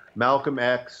or Malcolm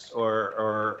X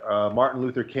or Martin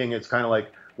Luther King, it's kind of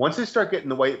like once they start getting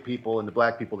the white people and the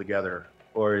black people together,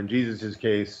 or in Jesus's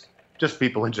case, just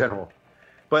people in general.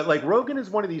 But like Rogan is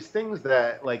one of these things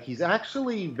that like he's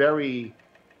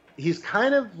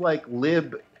kind of like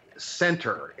lib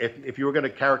center if you were going to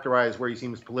characterize where he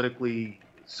seems politically,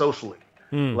 socially,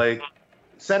 like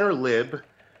center lib,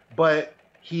 but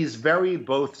he's very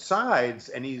both sides,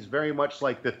 and he's very much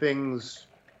like the things.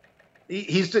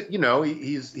 He's you know,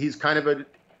 he's kind of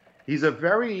he's a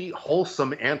very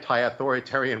wholesome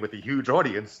anti-authoritarian with a huge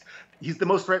audience. He's the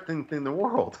most threatening thing in the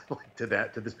world, like, to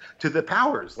the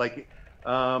powers. Like,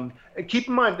 keep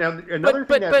in mind now another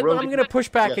thing that Rogan, I'm going to push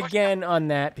back again on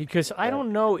that because I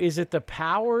don't know. Is it the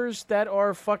powers that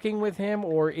are fucking with him,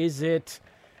 or is it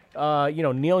you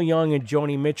know, Neil Young and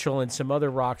Joni Mitchell and some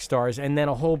other rock stars, and then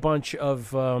a whole bunch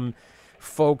of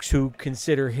folks who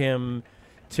consider him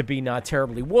to be not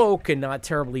terribly woke and not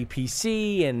terribly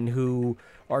PC, and who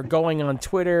are going on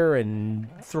Twitter and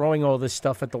throwing all this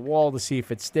stuff at the wall to see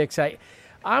if it sticks.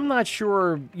 I'm not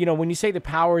sure, you know, when you say the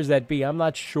powers that be, I'm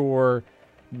not sure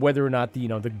whether or not the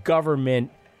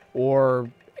government or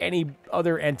any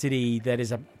other entity that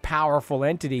is a powerful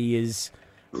entity is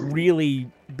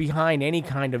really behind any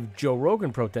kind of Joe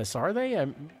Rogan protests, are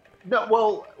they?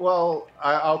 No, well,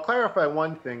 I'll clarify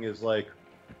one thing is like,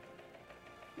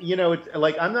 it's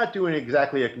like I'm not doing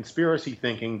exactly a conspiracy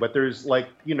thinking, but there's like,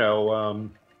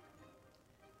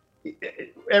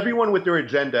 everyone with their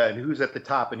agenda and who's at the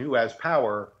top and who has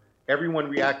power, everyone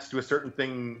reacts to a certain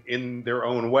thing in their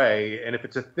own way. And if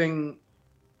it's a thing,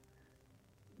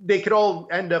 they could all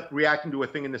end up reacting to a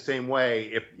thing in the same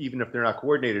way, even if they're not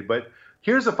coordinated. But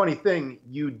here's a funny thing.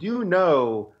 You do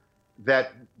know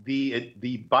that the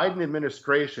Biden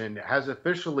administration has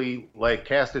officially like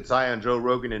cast its eye on Joe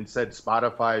Rogan and said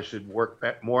Spotify should work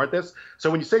more at this. So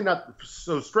when you say not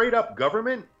so straight up,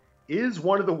 government is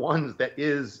one of the ones that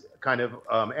is kind of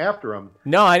after him.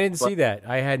 No, I didn't see that.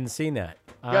 I hadn't seen that.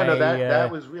 Yeah, no,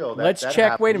 that was real. Let's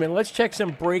check. Wait a minute. Let's check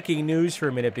some breaking news for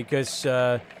a minute because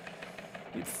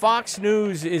Fox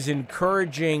News is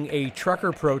encouraging a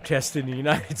trucker protest in the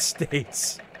United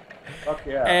States. Fuck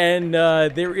yeah. And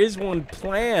there is one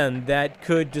plan that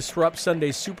could disrupt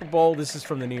Sunday's Super Bowl. This is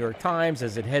from the New York Times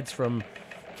as it heads from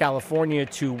California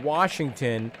to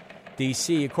Washington,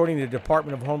 D.C. According to the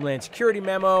Department of Homeland Security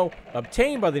memo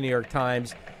obtained by the New York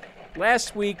Times,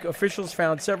 last week officials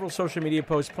found several social media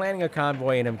posts planning a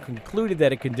convoy and have concluded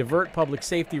that it can divert public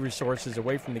safety resources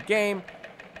away from the game.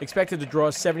 Expected to draw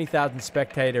 70,000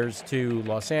 spectators to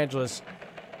Los Angeles.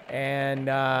 And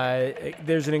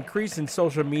there's an increase in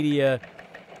social media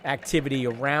activity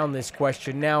around this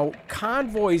question. Now,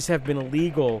 convoys have been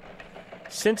illegal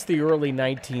since the early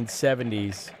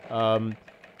 1970s,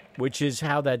 which is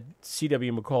how that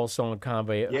C.W. McCall song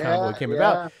Convoy came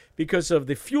about, because of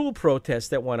the fuel protests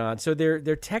that went on. So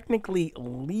they're technically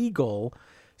legal.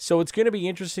 So it's going to be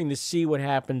interesting to see what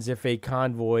happens if a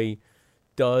convoy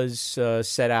does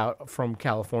set out from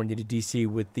California to D.C.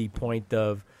 with the point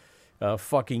of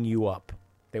fucking you up.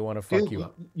 They want to fuck you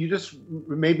up. You just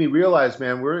made me realize,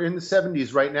 man, we're in the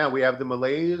 70s right now. We have the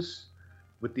malaise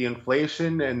with the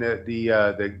inflation and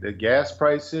the gas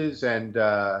prices and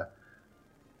but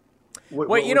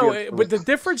the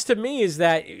difference to me is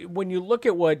that when you look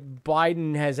at what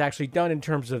Biden has actually done in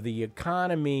terms of the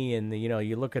economy and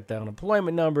you look at the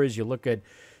unemployment numbers, you look at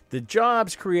the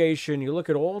jobs creation, you look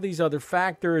at all these other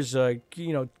factors,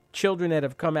 children that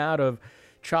have come out of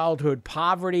childhood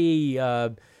poverty,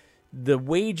 the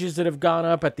wages that have gone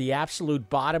up at the absolute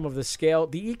bottom of the scale.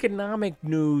 The economic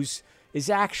news is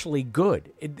actually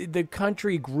good. The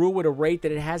country grew at a rate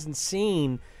that it hasn't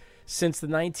seen since the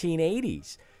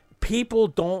 1980s. People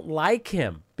don't like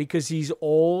him because he's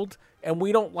old, and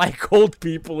we don't like old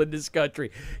people in this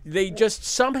country. They just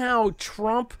somehow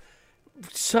Trump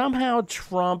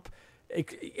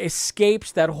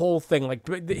escapes that whole thing. Like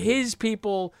his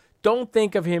people don't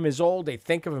think of him as old. They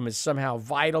think of him as somehow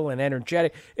vital and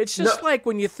energetic. It's just like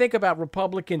when you think about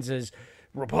Republicans as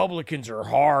Republicans are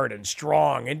hard and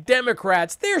strong, and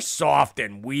Democrats, they're soft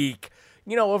and weak.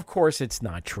 Of course it's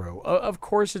not true. Of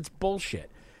course it's bullshit.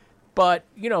 But,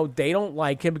 they don't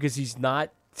like him because he's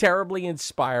not terribly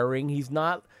inspiring. He's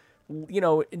not,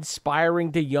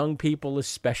 inspiring to young people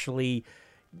especially.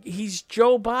 He's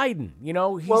Joe Biden,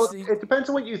 it depends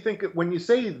on what you think. When you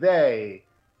say they,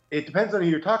 it depends on who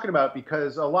you're talking about,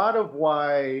 because a lot of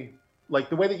why, like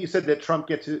the way that you said that Trump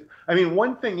gets it. I mean,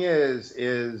 one thing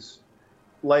is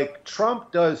like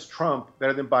Trump does Trump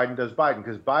better than Biden does Biden,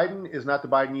 because Biden is not the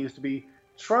Biden he used to be.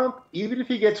 Trump, even if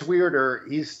he gets weirder,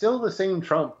 he's still the same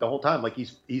Trump the whole time. Like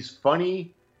he's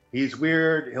funny, he's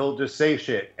weird, he'll just say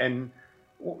shit. And,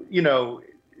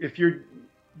 if you're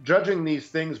judging these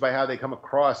things by how they come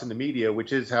across in the media,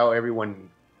 which is how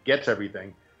everyone gets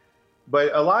everything.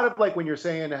 But a lot of like when you're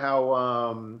saying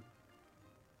how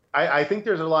I think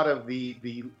there's a lot of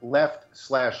the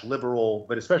left/liberal,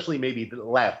 but especially maybe the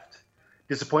left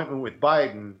disappointment with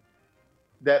Biden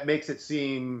that makes it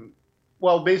seem,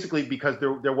 well, basically because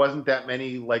there wasn't that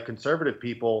many like conservative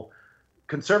people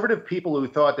who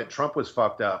thought that Trump was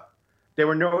fucked up.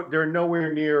 They're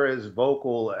nowhere near as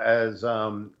vocal as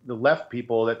the left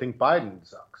people that think Biden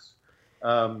sucks.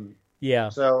 Yeah.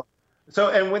 So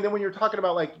and when you're talking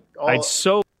about like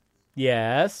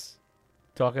yes,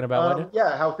 talking about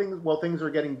how things are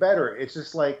getting better. It's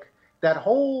just like that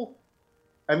whole.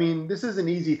 I mean, this is an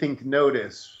easy thing to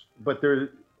notice, but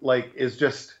there like is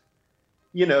just.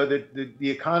 The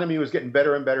economy was getting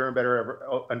better and better and better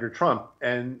under Trump.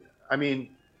 And I mean,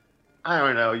 I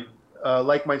don't know,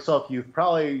 like myself, you've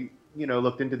probably,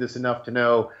 looked into this enough to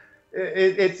know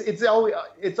it's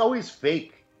always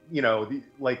fake,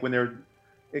 like when they're,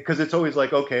 because it's always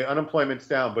like, okay, unemployment's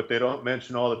down, but they don't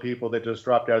mention all the people that just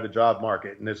dropped out of the job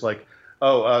market. And it's like,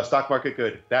 stock market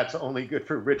good. That's only good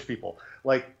for rich people.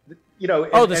 Like,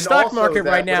 the stock market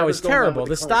right now is terrible.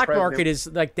 The stock market is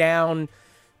like down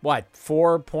what,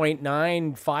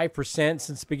 4.95%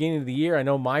 since the beginning of the year. I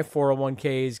know my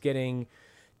 401k is getting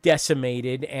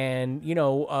decimated. And,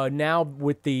 now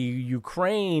with the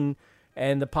Ukraine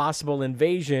and the possible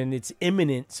invasion, it's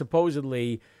imminent,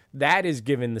 supposedly. That has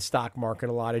given the stock market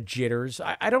a lot of jitters.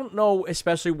 I don't know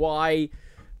especially why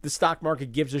the stock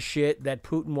market gives a shit that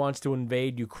Putin wants to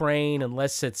invade Ukraine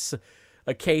unless it's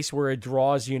a case where it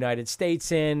draws the United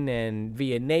States in and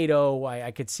via NATO.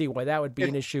 I could see why that would be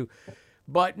an issue.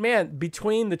 But, man,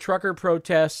 between the trucker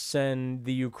protests and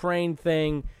the Ukraine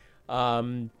thing,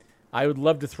 I would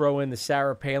love to throw in the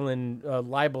Sarah Palin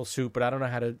libel suit, but I don't know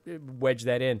how to wedge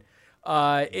that in.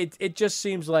 It just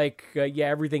seems like,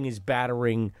 everything is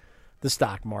battering the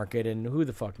stock market, and who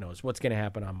the fuck knows what's going to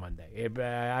happen on Monday.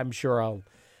 I'm sure I'll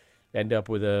end up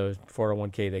with a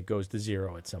 401k that goes to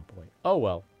zero at some point. Oh,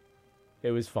 well. It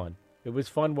was fun. It was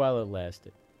fun while it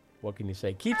lasted. What can you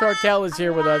say? Keith Hartel is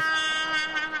here with us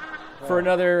for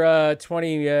another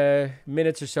 20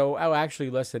 minutes or so. Oh,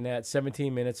 actually less than that,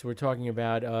 17 minutes. We're talking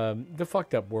about the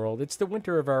fucked up world. It's the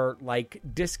winter of our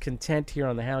discontent here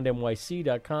on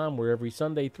thehoundnyc.com, where every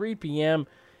Sunday, 3 p.m.,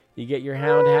 you get your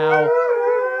Hound How,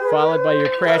 followed by your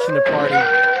Crash in the Party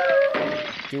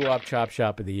Doo-Wop Chop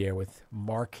Shop of the Year with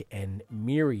Mark and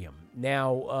Miriam.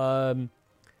 Now,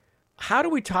 how do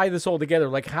we tie this all together?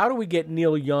 How do we get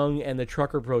Neil Young and the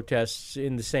trucker protests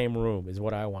in the same room is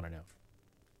what I want to know.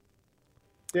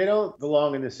 They don't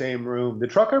belong in the same room. The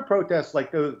trucker protests,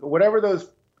 whatever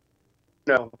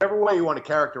way you want to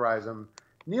characterize them,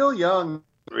 Neil Young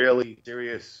really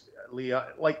seriously,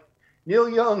 Neil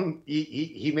Young,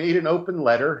 he made an open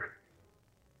letter.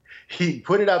 He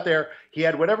put it out there. He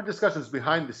had whatever discussions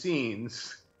behind the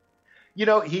scenes.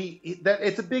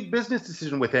 It's a big business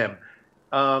decision with him.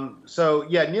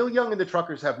 Neil Young and the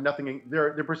truckers have nothing.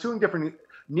 They're pursuing different.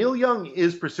 Neil Young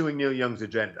is pursuing Neil Young's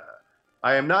agenda.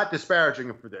 I am not disparaging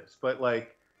him for this, but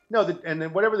and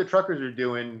then whatever the truckers are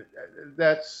doing,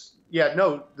 the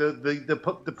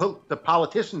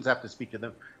politicians have to speak to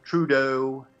them.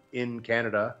 Trudeau in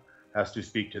Canada has to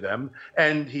speak to them,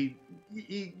 and he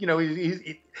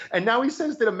and now he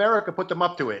says that America put them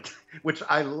up to it, which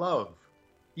I love,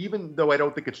 even though I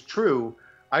don't think it's true.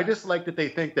 I just like that they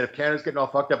think that if Canada's getting all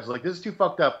fucked up, it's this is too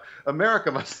fucked up.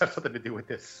 America must have something to do with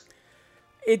this.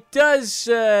 It does.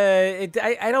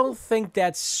 I don't think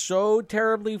that's so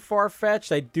terribly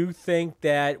far-fetched. I do think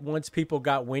that once people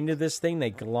got wind of this thing,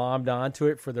 they glommed onto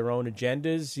it for their own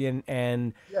agendas.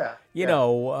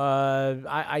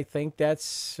 I think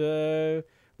that's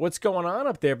what's going on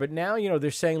up there. But now, they're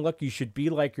saying, look, you should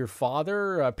be like your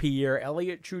father, Pierre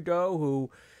Elliott Trudeau, who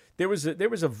there was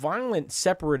a violent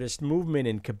separatist movement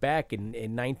in Quebec in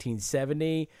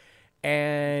 1970.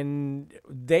 And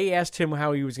they asked him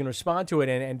how he was going to respond to it,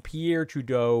 and Pierre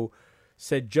Trudeau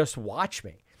said, "Just watch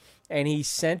me." And he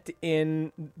sent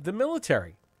in the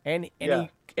military, and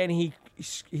he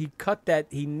cut that,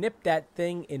 he nipped that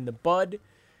thing in the bud.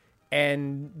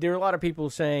 And there are a lot of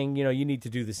people saying, you need to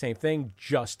do the same thing,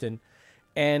 Justin.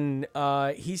 And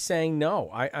he's saying, no,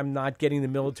 I'm not getting the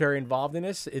military involved in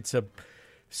this. It's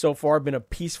so far been a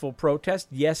peaceful protest.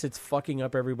 Yes, it's fucking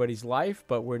up everybody's life,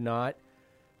 but we're not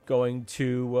going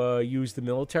to use the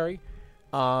military.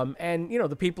 And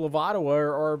the people of Ottawa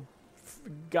are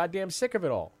goddamn sick of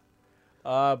it all.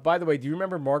 By the way, do you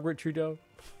remember Margaret Trudeau?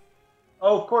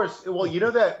 Oh, of course. Well,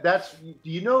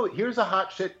 here's a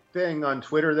hot shit thing on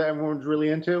Twitter that everyone's really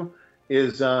into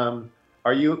is, Fidel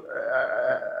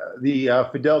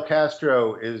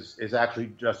Castro is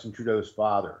actually Justin Trudeau's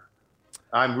father.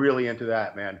 I'm really into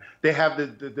that, man. They have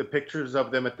the pictures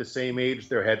of them at the same age,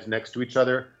 their heads next to each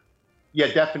other. Yeah,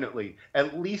 definitely.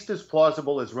 At least as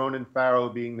plausible as Ronan Farrow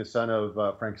being the son of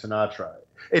Frank Sinatra.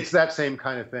 It's that same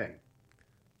kind of thing.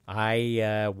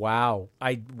 I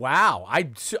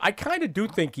kind of do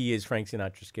think he is Frank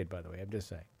Sinatra's kid, by the way. I'm just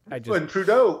saying. But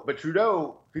Trudeau,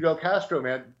 Fidel Castro,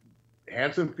 man,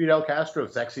 handsome Fidel Castro,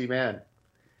 sexy man.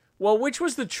 Well, which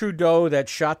was the Trudeau that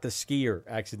shot the skier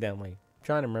accidentally? I'm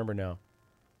trying to remember now.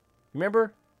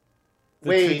 Remember?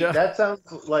 Wait, Trudeau? That sounds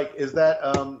like, is that,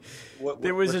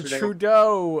 there was a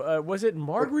Trudeau, was it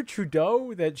Margaret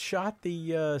Trudeau that shot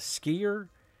the skier?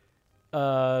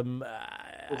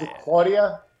 Was it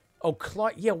Claudia? Oh,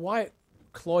 yeah, why?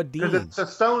 Claudine. Because it's a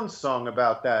Stones song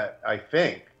about that, I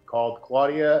think, called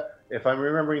Claudia, if I'm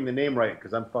remembering the name right,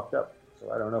 because I'm fucked up.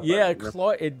 So I don't know.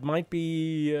 It might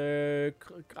be,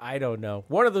 I don't know.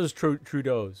 One of those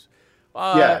Trudeaus.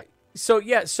 So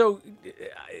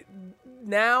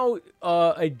now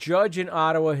a judge in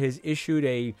Ottawa has issued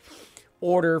a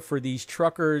order for these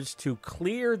truckers to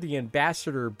clear the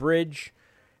Ambassador Bridge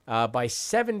by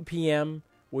 7 p.m.,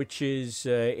 which is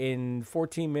in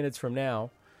 14 minutes from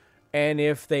now. And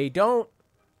if they don't,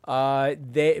 someone's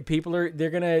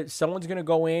gonna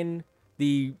go in,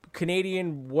 the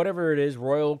Canadian, whatever it is,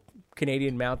 Royal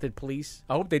Canadian Mounted Police,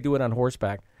 I hope they do it on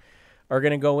horseback, are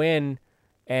gonna go in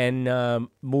and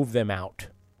move them out.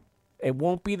 It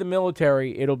won't be the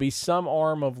military. It'll be some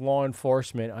arm of law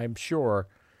enforcement, I'm sure.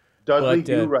 Dudley,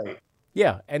 you're right.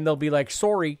 Yeah, and they'll be like,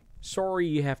 sorry,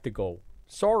 you have to go.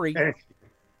 Sorry.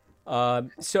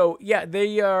 So, yeah,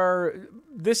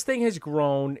 this thing has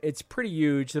grown. It's pretty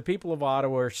huge. The people of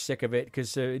Ottawa are sick of it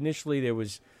because initially there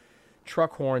was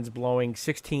truck horns blowing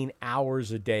 16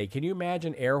 hours a day. Can you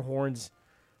imagine air horns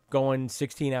going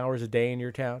 16 hours a day in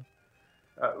your town?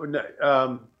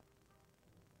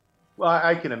 Well,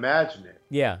 I can imagine it.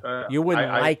 Yeah, you wouldn't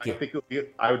like it. I think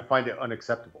I would find it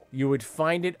unacceptable. You would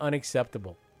find it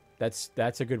unacceptable.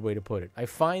 That's a good way to put it. I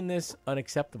find this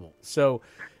unacceptable. So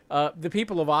the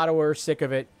people of Ottawa are sick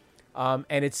of it, and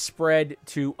it's spread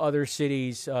to other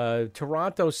cities.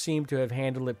 Toronto seemed to have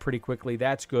handled it pretty quickly.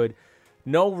 That's good.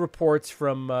 No reports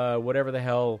from whatever the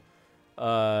hell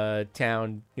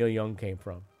town Neil Young came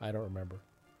from. I don't remember.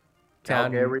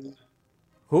 Calgary.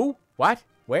 Who? What?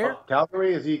 Where?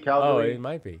 Calgary? Is he Calgary? Oh, it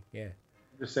might be. Yeah.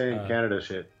 Just saying Canada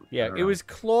shit. Yeah, it was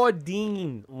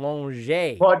Claudine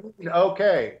Longet. Claudine,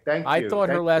 okay, thank you. I thought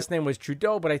her last name was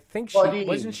Trudeau, but I think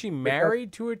wasn't she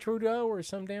married to a Trudeau or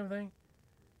some damn thing?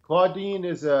 Claudine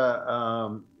is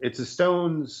it's a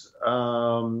Stones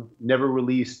never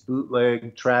released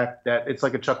bootleg track that it's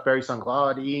like a Chuck Berry song.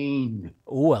 Claudine.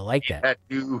 Ooh, I like that.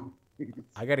 Tattoo.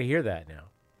 I got to hear that now.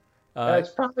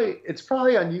 It's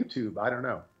probably on YouTube. I don't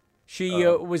know. She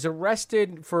was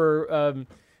arrested for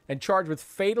and charged with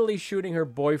fatally shooting her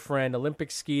boyfriend, Olympic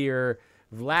skier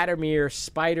Vladimir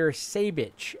Spider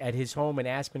Sabich, at his home in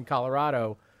Aspen,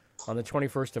 Colorado, on the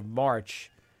 21st of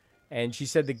March. And she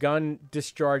said the gun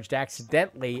discharged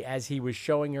accidentally as he was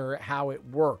showing her how it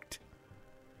worked.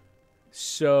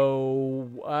 So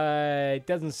it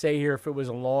doesn't say here if it was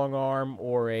a long arm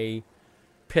or a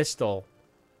pistol.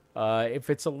 If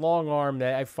it's a long arm,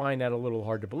 I find that a little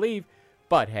hard to believe.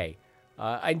 But hey,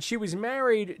 and she was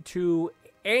married to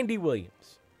Andy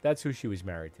Williams. That's who she was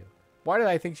married to. Why did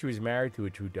I think she was married to a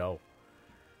Trudeau?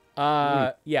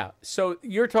 Yeah, so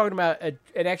you're talking about an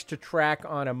extra track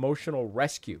on Emotional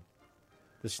Rescue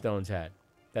the Stones had.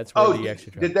 That's where the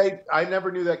extra track. Did they? I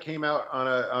never knew that came out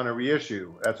on a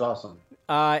reissue. That's awesome.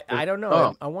 I don't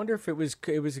know. I wonder if it was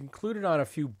included on a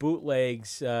few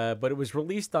bootlegs, but it was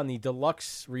released on the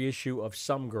deluxe reissue of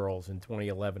Some Girls in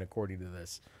 2011, according to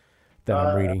this that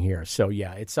I'm reading here. So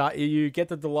yeah, it's you get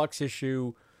the deluxe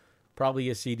issue,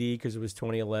 probably a CD because it was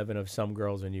 2011 of Some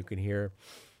Girls, and you can hear.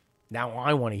 Now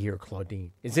I want to hear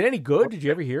Claudine. Is it any good? Did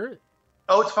you ever hear it?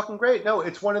 Oh, it's fucking great. No,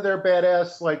 it's one of their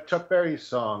badass like Chuck Berry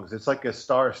songs. It's like a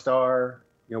star,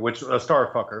 which a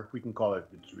star fucker. We can call it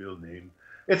its real name.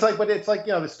 It's like, but it's like,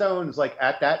 the Stones, like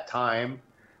at that time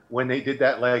when they did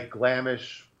that like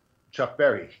glamish Chuck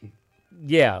Berry.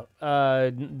 Yeah,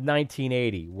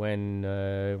 1980 when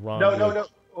Ron. No.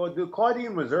 Well, the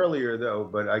Claudine was earlier though,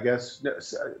 but I guess.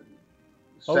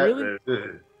 Really?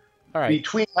 All right.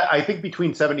 I think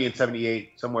between 70 and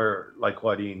 78, somewhere like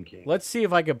Claudine came. Let's see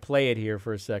if I can play it here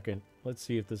for a second. Let's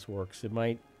see if this works. It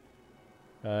might.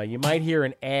 You might hear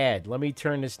an ad. Let me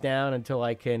turn this down until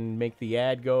I can make the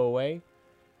ad go away,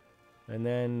 and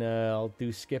then I'll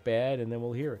do skip ad, and then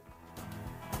we'll hear it.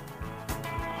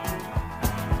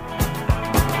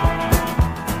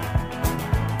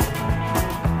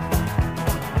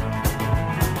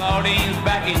 Claudine's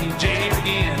back in jail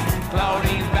again.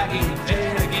 Claudine's back in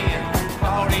jail again.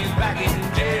 Claudine's back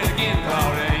in jail again.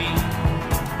 Claudine.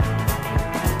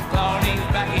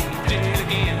 Claudine's back in jail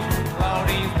again.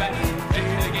 Claudine's back in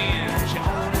jail again. She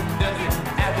only does it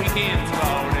at weekends,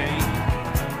 Claudine.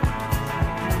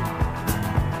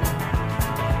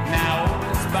 Now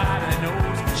the spider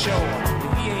knows for sure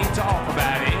he ain't talking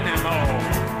about it anymore.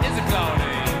 Is it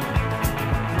Claudine?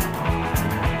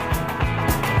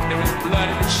 There was blood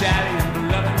in the shadow and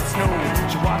blood in the snow.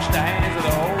 She washed her hands of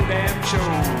the whole damn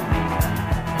show.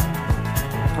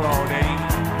 Claudine.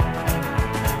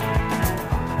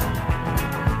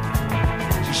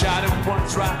 She shot him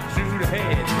once right through the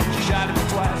head. She shot him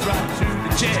twice right through the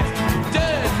chest.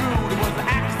 Judge ruled it was an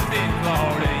accident,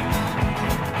 Claudine.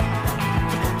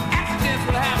 Accidents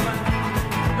will happen.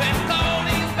 Then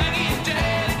Claudine's back in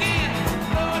jail again.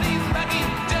 Claudine's back in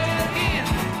jail again.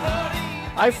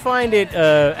 Claudine. I find it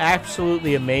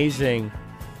absolutely amazing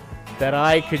that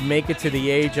I could make it to the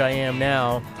age I am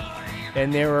now,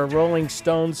 and there are Rolling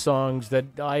Stones songs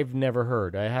that I've never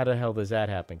heard. How the hell does that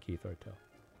happen, Keith Ortel?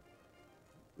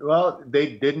 Well,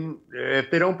 they didn't. If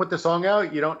they don't put the song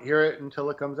out, you don't hear it until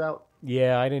it comes out.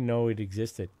 Yeah, I didn't know it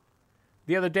existed.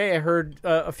 The other day I heard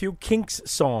a few Kinks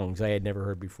songs I had never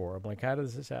heard before. I'm like, how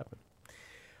does this happen?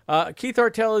 Keith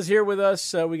Hartel is here with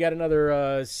us. We got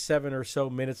another 7 or so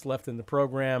minutes left in the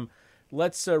program.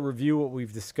 Let's review what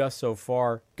we've discussed so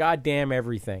far. Goddamn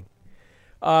everything.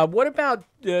 What about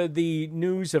the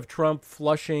news of Trump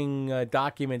flushing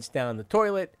documents down the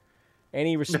toilet?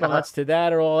 Any response to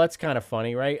that at all? That's kind of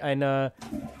funny, right? And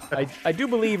I do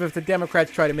believe if the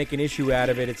Democrats try to make an issue out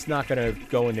of it, it's not going to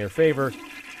go in their favor.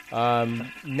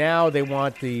 Now they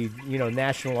want the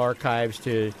National Archives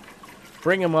to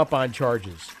bring him up on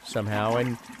charges somehow.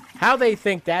 And how they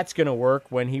think that's going to work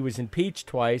when he was impeached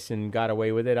twice and got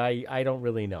away with it, I don't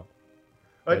really know.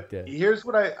 But here's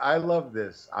what I love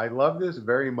this. I love this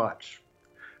very much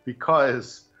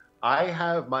because I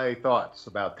have my thoughts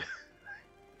about this,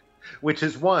 which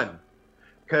is one,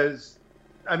 because,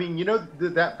 I mean,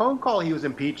 that phone call he was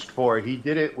impeached for, he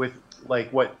did it with,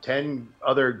 10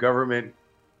 other government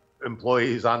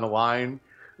employees on the line.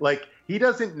 He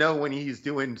doesn't know when he's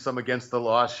doing some against the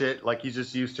law shit. He's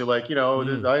just used to,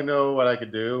 I know what I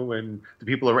could do, and the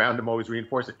people around him always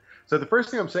reinforce it. So the first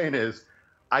thing I'm saying is,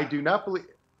 I do not believe,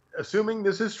 assuming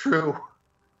this is true,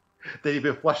 that he'd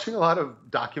been flushing a lot of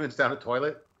documents down a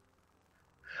toilet.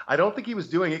 I don't think he was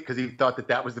doing it because he thought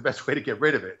that was the best way to get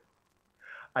rid of it.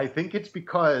 I think it's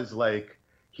because, I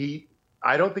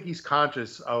don't think he's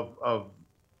conscious of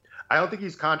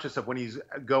when he's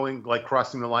going,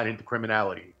 crossing the line into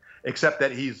criminality. Except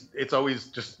that it's always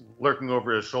just lurking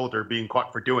over his shoulder, being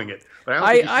caught for doing it. But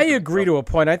I agree to a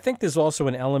point. I think there's also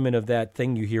an element of that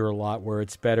thing you hear a lot where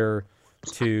it's better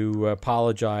to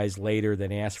apologize later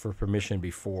than ask for permission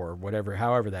before,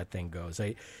 however that thing goes.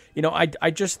 I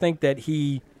just think that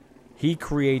he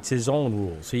creates his own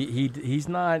rules. He's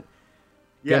not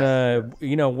gonna,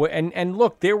 and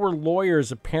look, there were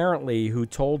lawyers apparently who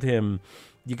told him,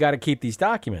 you got to keep these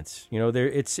documents.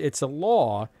 It's a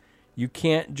law. You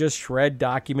can't just shred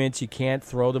documents. You can't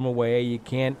throw them away. You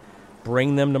can't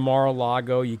bring them to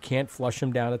Mar-a-Lago. You can't flush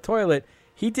them down the toilet.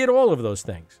 He did all of those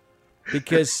things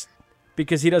because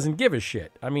he doesn't give a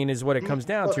shit. I mean, is what it comes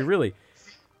down to, really.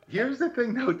 Here's the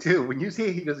thing, though, too. When you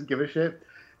say he doesn't give a shit,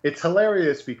 it's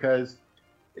hilarious because,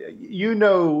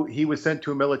 he was sent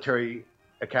to a military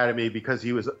academy because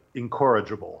he was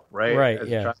incorrigible, right? Right, as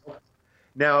yeah. a child.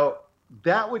 Now,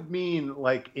 that would mean,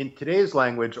 in today's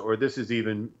language, or this is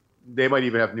even... They might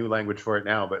even have new language for it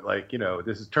now, but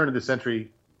this is turn of the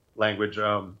century language,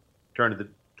 turn of the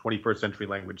 21st century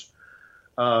language.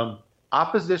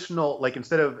 Oppositional,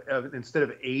 instead of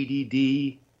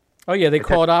ADD. Oh yeah, they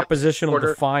call it oppositional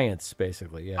defiance,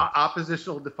 basically. Yeah,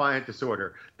 oppositional defiant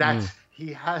disorder.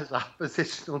 He has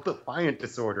oppositional defiant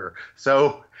disorder.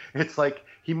 So it's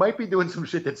he might be doing some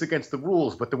shit that's against the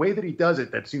rules, but the way that he does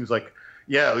it, that seems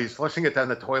he's flushing it down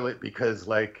the toilet because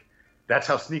that's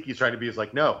how sneaky he's trying to be. Is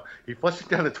no, he flushed it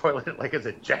down the toilet as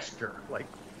a gesture,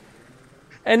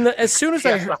 And as soon as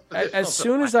I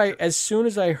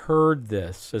heard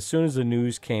this, as soon as the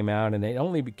news came out, and it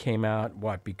only came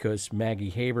out because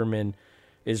Maggie Haberman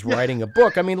is writing a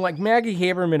book. I mean, Maggie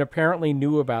Haberman apparently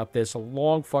knew about this a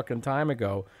long fucking time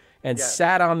ago and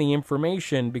sat on the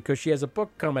information because she has a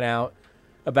book coming out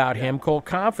about him called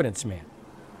Confidence Man.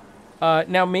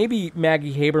 Now, maybe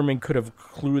Maggie Haberman could have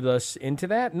clued us into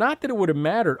that. Not that it would have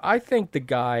mattered. I think the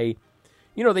guy,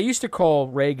 they used to call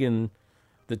Reagan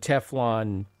the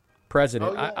Teflon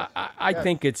president. Oh, yes. I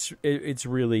think it's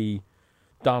really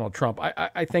Donald Trump.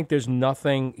 I think there's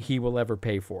nothing he will ever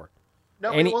pay for.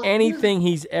 No, anything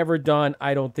he's ever done,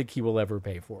 I don't think he will ever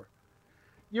pay for.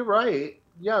 You're right.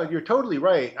 Yeah, you're totally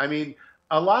right. I mean,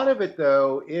 a lot of it,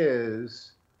 though,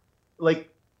 is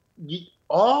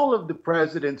all of the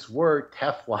presidents were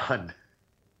Teflon.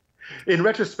 In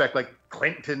retrospect,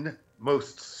 Clinton,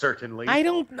 most certainly. I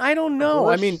don't know.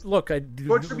 Bush, I mean, look,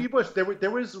 George W. Bush.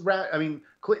 There was. I mean,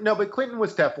 but Clinton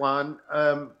was Teflon.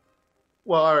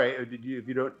 Well, all right. You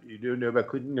do know about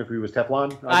Clinton if he was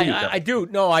Teflon? I do.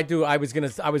 No, I do. I was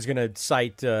gonna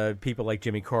cite people like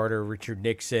Jimmy Carter, Richard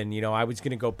Nixon. I was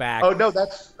gonna go back. Oh no,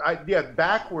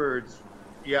 backwards.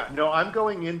 Yeah, no, I'm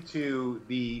going into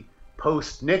the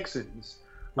post Nixons.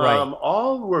 Right.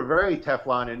 All were very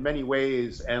Teflon in many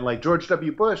ways, and George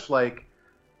W. Bush,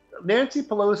 Nancy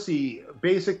Pelosi,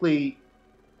 basically.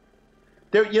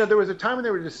 There was a time when they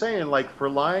were just saying, for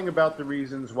lying about the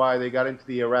reasons why they got into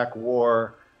the Iraq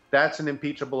War, that's an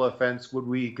impeachable offense. Would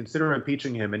we consider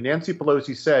impeaching him? And Nancy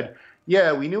Pelosi said,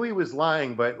 yeah, we knew he was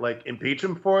lying, but, impeach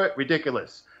him for it?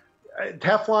 Ridiculous.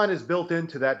 Teflon is built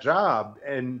into that job,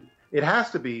 and it has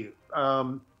to be.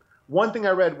 One thing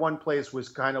I read one place was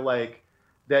kind of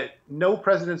that no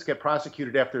presidents get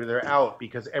prosecuted after they're out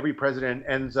because every president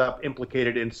ends up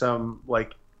implicated in some,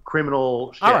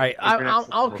 criminal shit. All right, I'm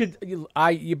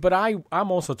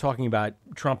also talking about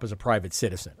Trump as a private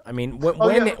citizen. I mean,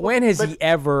 when has he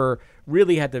ever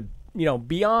really had to,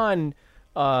 beyond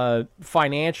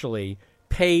financially,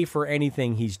 pay for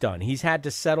anything he's done? He's had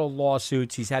to settle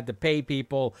lawsuits. He's had to pay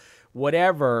people,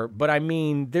 whatever. But I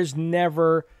mean, there's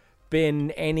never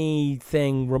been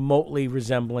anything remotely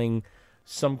resembling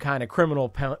some kind of criminal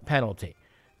penalty.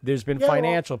 There's been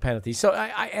financial penalties. So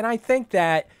I think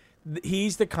that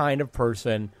he's the kind of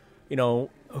person, who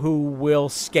will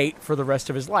skate for the rest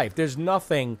of his life. There's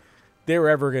nothing they're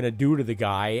ever going to do to the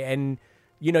guy. And,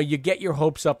 you get your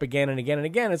hopes up again and again and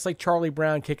again. It's like Charlie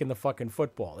Brown kicking the fucking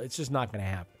football. It's just not going to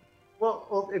happen.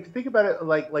 Well, if you think about it,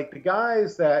 like the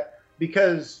guys that,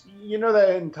 because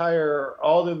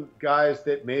all the guys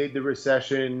that made the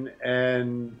recession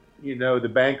and,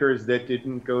 the bankers that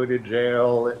didn't go to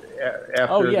jail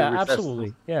after the recession.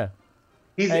 Absolutely. Yeah.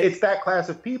 It's that class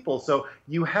of people. So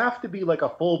you have to be like a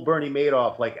full Bernie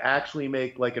Madoff, like actually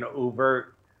make like an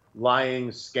overt lying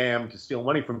scam to steal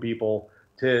money from people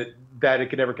that it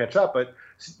could never catch up. But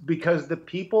because the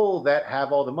people that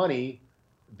have all the money,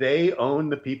 they own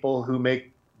the people who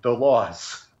make the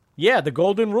laws. Yeah, the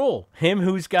golden rule. Him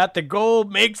who's got the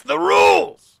gold makes the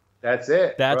rules. That's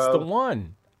it. That's bro. the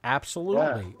one.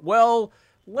 Absolutely. Yeah. Well,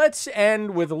 let's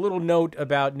end with a little note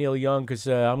about Neil Young, because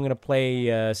I'm going to play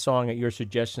a song at your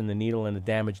suggestion, The Needle and the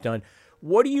Damage Done.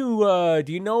 What do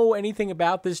you know anything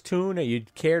about this tune? Or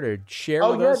you'd care to share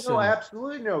with us? I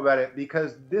absolutely know about it,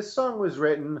 because this song was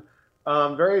written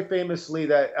very famously.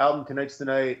 That album, Tonight's the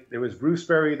Night, there was Bruce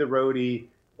Berry, the roadie,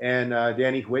 and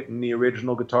Danny Whitten, the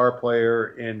original guitar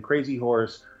player in Crazy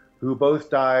Horse, who both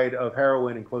died of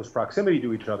heroin in close proximity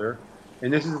to each other.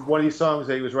 And this is one of these songs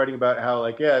that he was writing about how,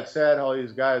 it's sad how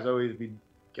these guys always be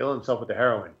killing themselves with the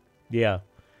heroin. Yeah.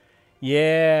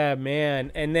 Yeah,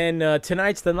 man. And then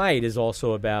Tonight's the Night is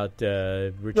also about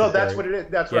Richard No, that's Berry. what it is.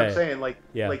 That's what I'm saying. Like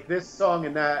this song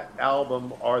and that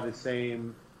album are the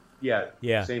same,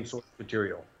 same sort of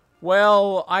material.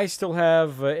 Well, I still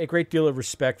have a great deal of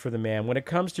respect for the man. When it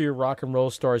comes to your rock and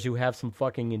roll stars who have some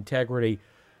fucking integrity,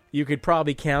 you could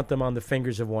probably count them on the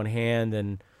fingers of one hand,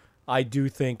 and I do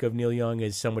think of Neil Young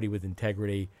as somebody with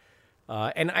integrity.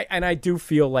 And I do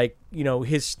feel like,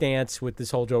 his stance with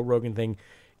this whole Joe Rogan thing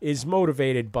is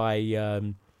motivated by,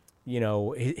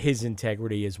 his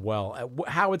integrity as well.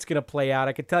 How it's going to play out,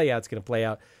 I can tell you how it's going to play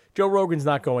out. Joe Rogan's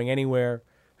not going anywhere.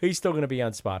 He's still going to be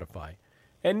on Spotify.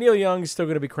 And Neil Young's still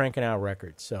going to be cranking out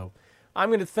records. So I'm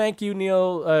going to thank you,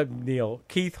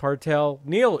 Keith Hartel.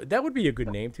 Neil, that would be a good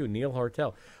name, too, Neil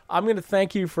Hartel. I'm going to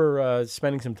thank you for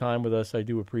spending some time with us. I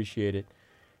do appreciate it.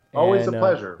 Always a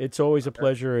pleasure. It's always a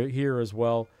pleasure here as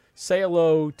well. Say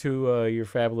hello to your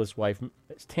fabulous wife,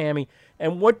 Tammy.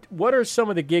 And what are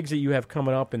some of the gigs that you have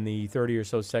coming up in the 30 or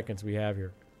so seconds we have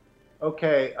here?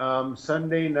 Okay,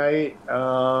 Sunday night,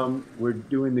 we're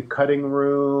doing The Cutting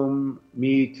Room,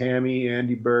 me, Tammy,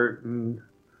 Andy Burton,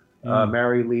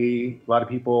 Mary Lee, a lot of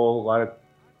people, a lot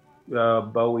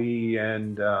of Bowie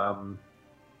and,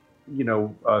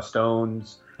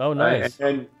 Stones. Oh, nice.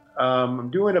 And I'm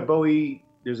doing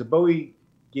there's a Bowie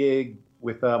gig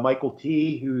with Michael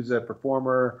T., who's a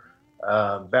performer,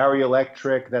 Barry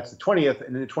Electric, that's the 20th,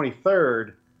 and then the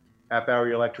 23rd at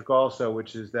Barry Electric also,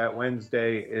 which is that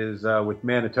Wednesday, is with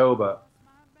Manitoba.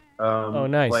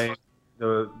 Nice. Playing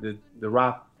the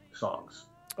rock songs.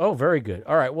 Oh, very good.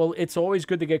 All right. Well, it's always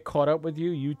good to get caught up with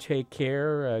you. You take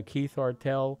care. Keith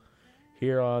Hartel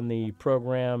here on the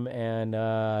program. And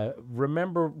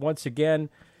remember, once again,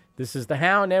 this is the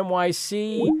Hound,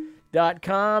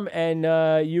 NYC.com.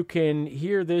 And you can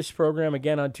hear this program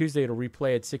again on Tuesday. It'll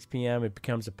replay at 6 p.m. It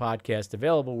becomes a podcast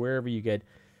available wherever you get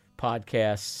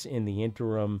podcasts in the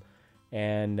interim.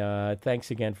 And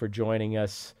thanks again for joining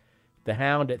us. The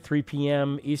Hound at 3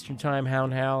 p.m. Eastern Time,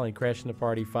 Hound Howl, and Crashing the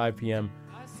Party 5 p.m.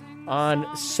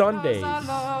 on Sundays. I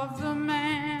love the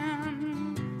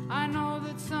man. I know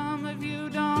that some of you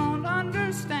don't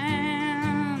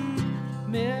understand.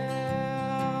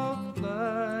 Milk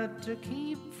blood to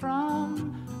keep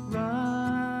from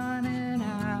running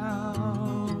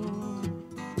out.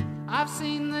 I've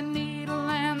seen the